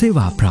Ayurveda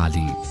Sewa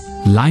Pranali,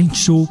 line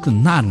Chowk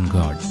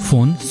Narayangarh.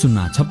 Phone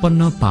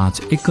 056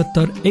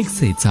 571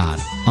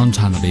 104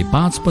 98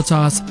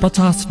 550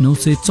 50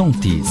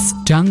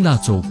 934। Tangla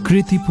Chowk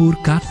Kirtipur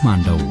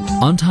Kathmandu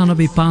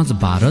 98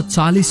 512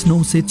 40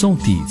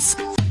 934।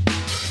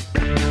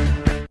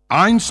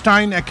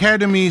 Einstein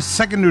Academy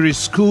Secondary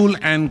School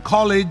and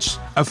College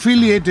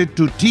affiliated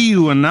to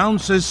TU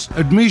announces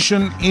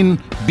admission in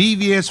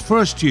BVS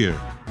first year.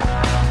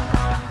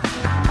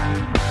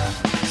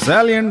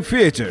 Salient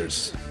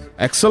features: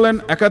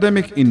 excellent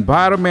academic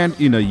environment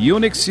in a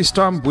unique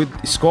system with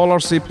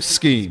scholarship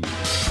scheme.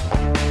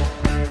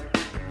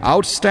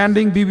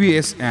 Outstanding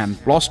BBS and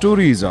Plus 2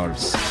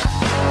 results.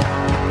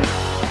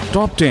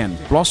 Top 10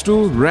 Plus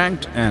 2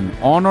 ranked and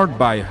honored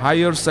by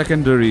Higher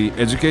Secondary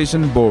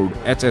Education Board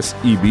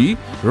HSEB,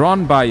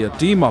 run by a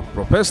team of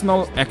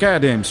professional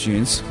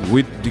academicians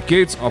with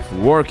decades of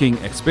working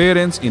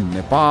experience in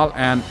Nepal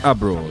and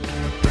abroad.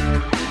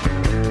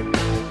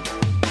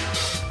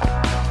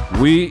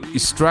 We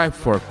strive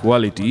for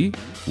quality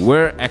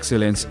where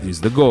excellence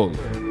is the goal.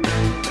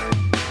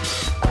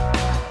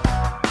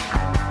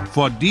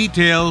 For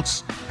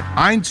details,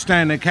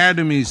 Einstein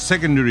Academy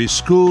Secondary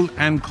School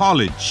and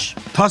College,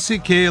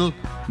 Thasikale,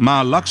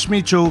 Ma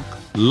Lakshmi Chowk,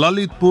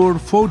 Lalitpur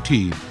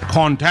 14.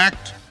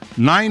 Contact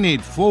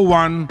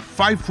 9841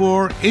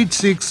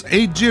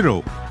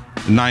 548680.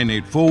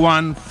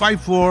 9841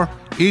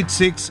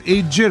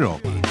 548680.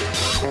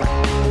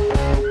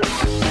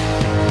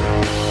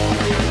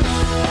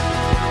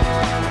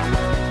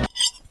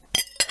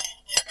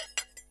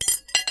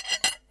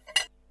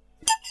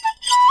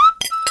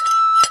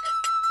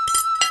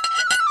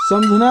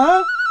 सम्झना,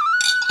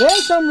 ए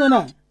सम्झना,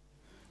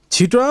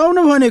 छिटो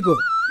आउनु भनेको।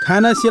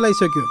 खाना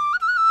सेलाइसक्यो।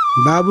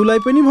 बाबुलाई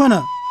पनि भन,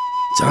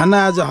 झन्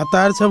आज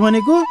हतार छ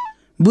भनेको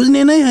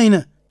बुझ्ने नै होइन।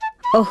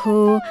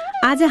 ओहो,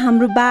 आज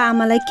हाम्रो बा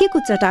आमालाई के को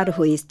चटारो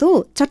हो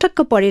यस्तो?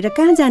 चटक्क परेर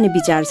कहाँ जाने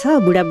विचार छ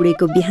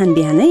बुढाबुढीको बिहान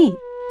बिहानै?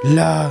 ल,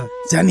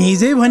 जाने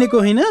हिजै भनेको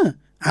होइन?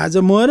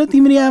 आज म र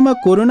तिम्रो आमा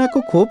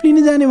कोरोनाको खोप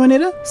लिन जाने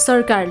भनेर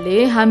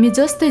सरकारले हामी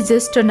जस्तै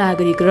ज्येष्ठ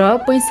नागरिक र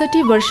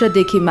 65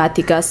 वर्षदेखि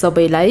माथिका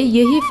सबैलाई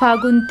यही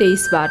फागुन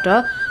 23बाट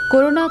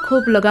कोरोना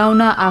खोप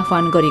लगाउन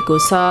आह्वान गरेको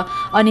छ।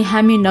 अनि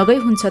हामी नगई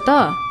हुन्छ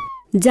त?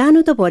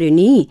 जानु त पर्यो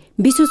नि।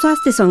 विश्व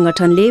स्वास्थ्य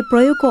संगठनले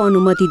प्रयोगको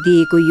अनुमति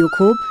दिएको यो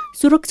खोप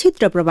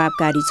सुरक्षित र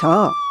प्रभावकारी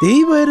छ।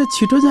 त्यही भएर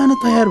छिटो जान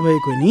तयार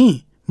भएको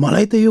नि।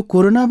 मलाई त यो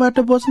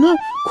कोरोनाबाट बच्न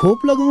खोप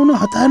लगाउन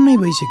हतार नै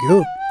भइसक्यो।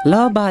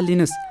 ल बा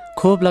लिनुस्,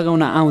 खोप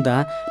लगाउन आउँदा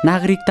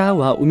नागरिकता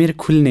वा उमेर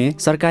खुल्ने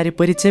सरकारी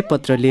परिचय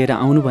पत्र लिएर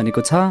आउनु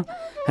भनेको छ।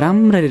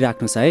 राम्ररी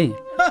राख्नुस् है।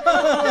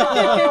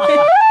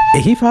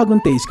 यही फागुन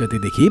 23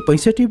 गतेदेखि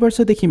 65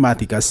 वर्षदेखि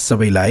माथिका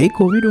सबैलाई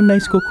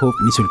कोभिड-19 को खोप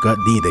निशुल्क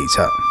दिइँदैछ।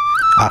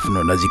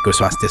 आफ्नो नजिकको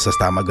स्वास्थ्य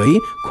संस्थामा गई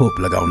खोप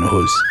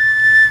लगाउनुहोस्।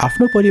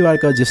 आफ्नो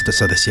परिवारका ज्येष्ठ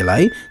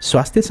सदस्यलाई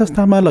स्वास्थ्य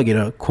संस्थामा लगेर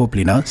खोप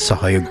लिन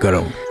सहयोग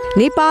गरौँ।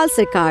 नेपाल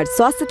सरकार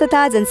स्वास्थ्य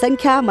तथा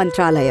जनसङ्ख्या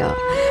मन्त्रालय,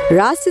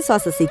 राष्ट्रिय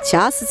स्वास्थ्य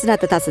शिक्षा सूचना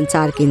तथा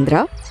सञ्चार केन्द्र,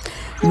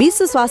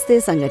 विश्व स्वास्थ्य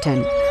सङ्गठन,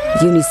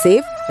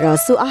 युनिसेफ र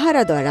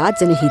सुआहाराद्वारा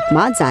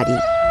जनहितमा जारी।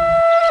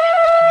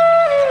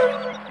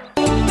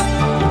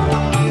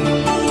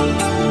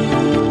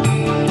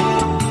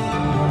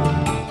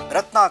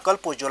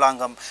 कल्पो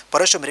जोलाङ्गम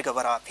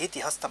परशुमृगवरा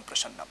भीतिहस्तं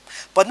प्रसन्नं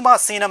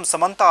पद्मासीनं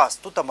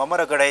समन्तास्तुत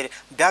ममरगणैर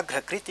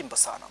व्याघ्रकृतिं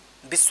वसानं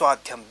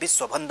विश्वाध्यं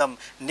विश्वबन्धं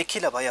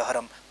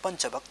निखिलभयहरं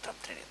पञ्चवक्त्रं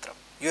त्रिनेत्रम्।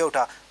 यो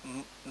एउटा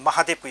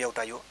महादेवको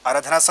एउटा यो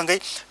आराधनासँगै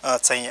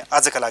चाहिँ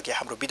आजका लागि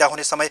हाम्रो बिदा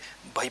हुने समय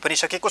भइ पनि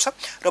सकेको छ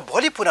र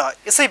भोलि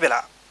पुनः यसै बेला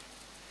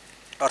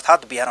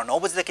अर्थात् बिहान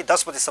 9 बजेदेखि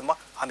 10 बजेसम्म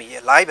हामी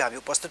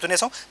उपस्थित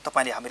हुनेछौँ।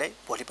 तपाईँले हामीलाई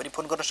भोलि पनि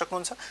फोन गर्न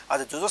सक्नुहुन्छ।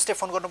 आज जसले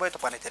फोन गर्नुभयो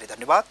तपाईँलाई धेरै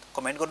धन्यवाद।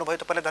 कमेन्ट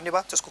गर्नुभयो तपाईँलाई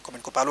धन्यवाद। जसको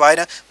कमेन्टको पालो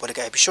आएन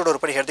भोलिका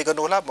एपिसोडहरू पनि हेर्दै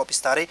गर्नुहोला। म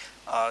बिस्तारै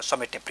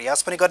समेट्ने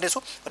प्रयास पनि गर्नेछु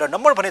र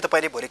नम्बर भने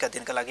तपाईँले भोलिका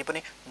दिनका लागि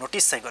पनि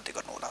नोटिस चाहिँ गर्दै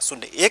गर्नुहोला।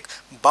 01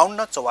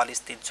 52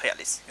 44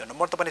 346 यो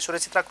नम्बर तपाईँले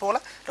सुरक्षित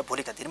राख्नुहोला र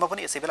भोलिका दिनमा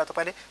पनि यसै बेला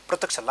तपाईँले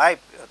प्रत्यक्ष लाइभ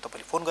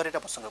तपाईँले फोन गरेर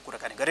मसँग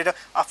कुराकानी गरेर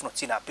आफ्नो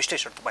चिना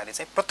विश्लेषण तपाईँले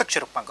चाहिँ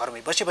प्रत्यक्ष रूपमा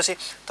घरमै बसी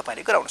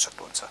तपाईँले गराउन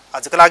सक्नुहुन्छ।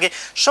 आजका लागि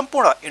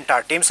सम्पूर्ण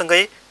इन्टायर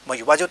टिमसँगै म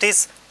युवा ज्योतिष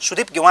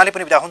सुदीप गेवाले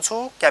पनि बिदा हुन्छु।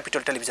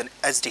 क्यापिटल टेलिभिजन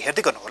एचडी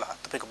हेर्दै गर्नुहोला।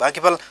 तपाईँको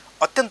भाग्यफल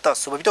अत्यन्त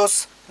शुभ बितोस्।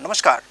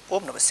 नमस्कार।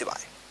 ओम नमः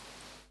शिवाय।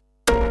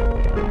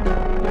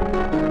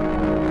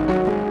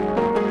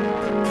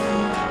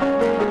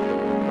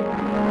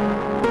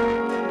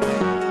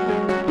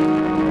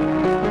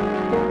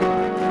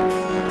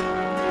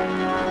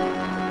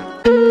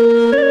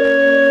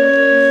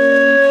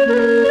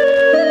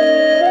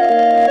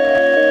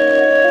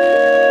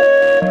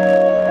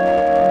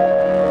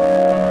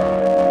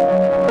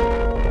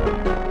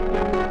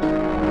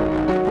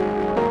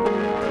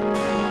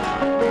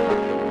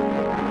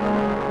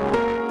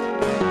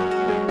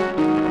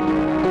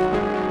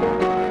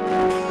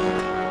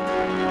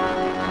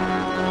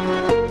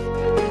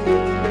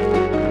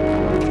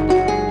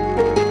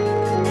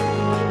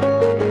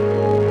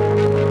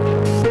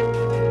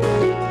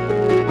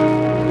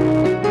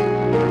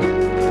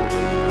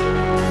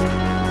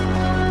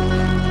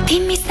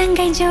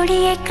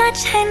 जोडिएका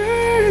छन्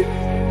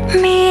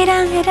मेरा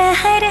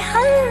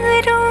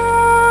रहरहरू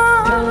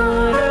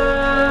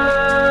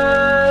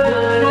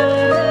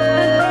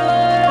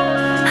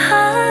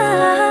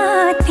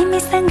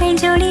तिमीसँगै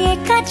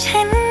जोडिएका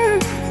छन्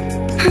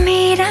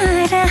मेरा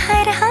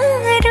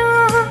रहरहरू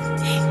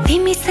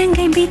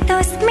तिमीसँगै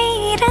बितोस्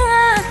मेरा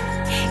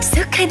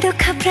सुख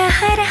दुःख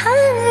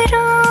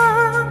प्रहरहरू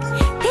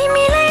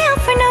तिमीलाई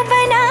आफ्नो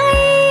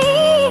बनाए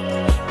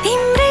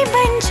तिम्रै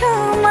बन्छु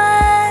म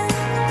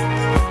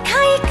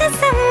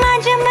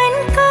समाज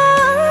मनको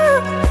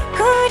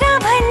कुरा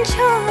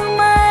भन्छु म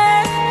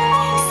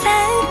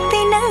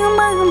सक्दिन म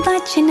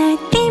बच्न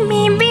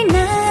तिमी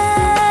बिना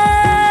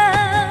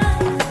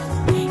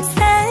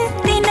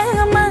सक्दिन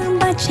म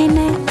बच्न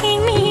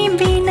तिमी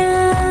बिना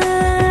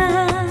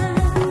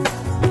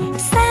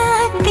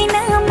सक्दिन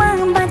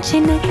म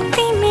बच्न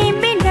तिमी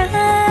बिना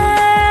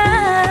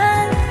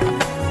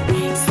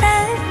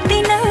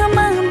सक्दिन म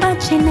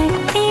बच्न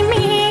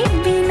तिमी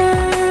बिना।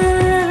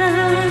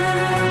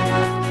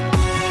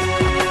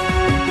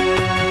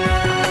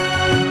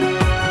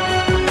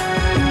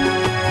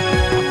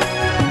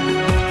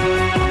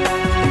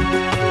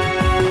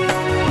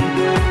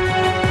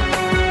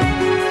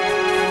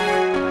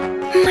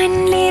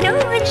 मनले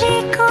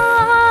रोजेको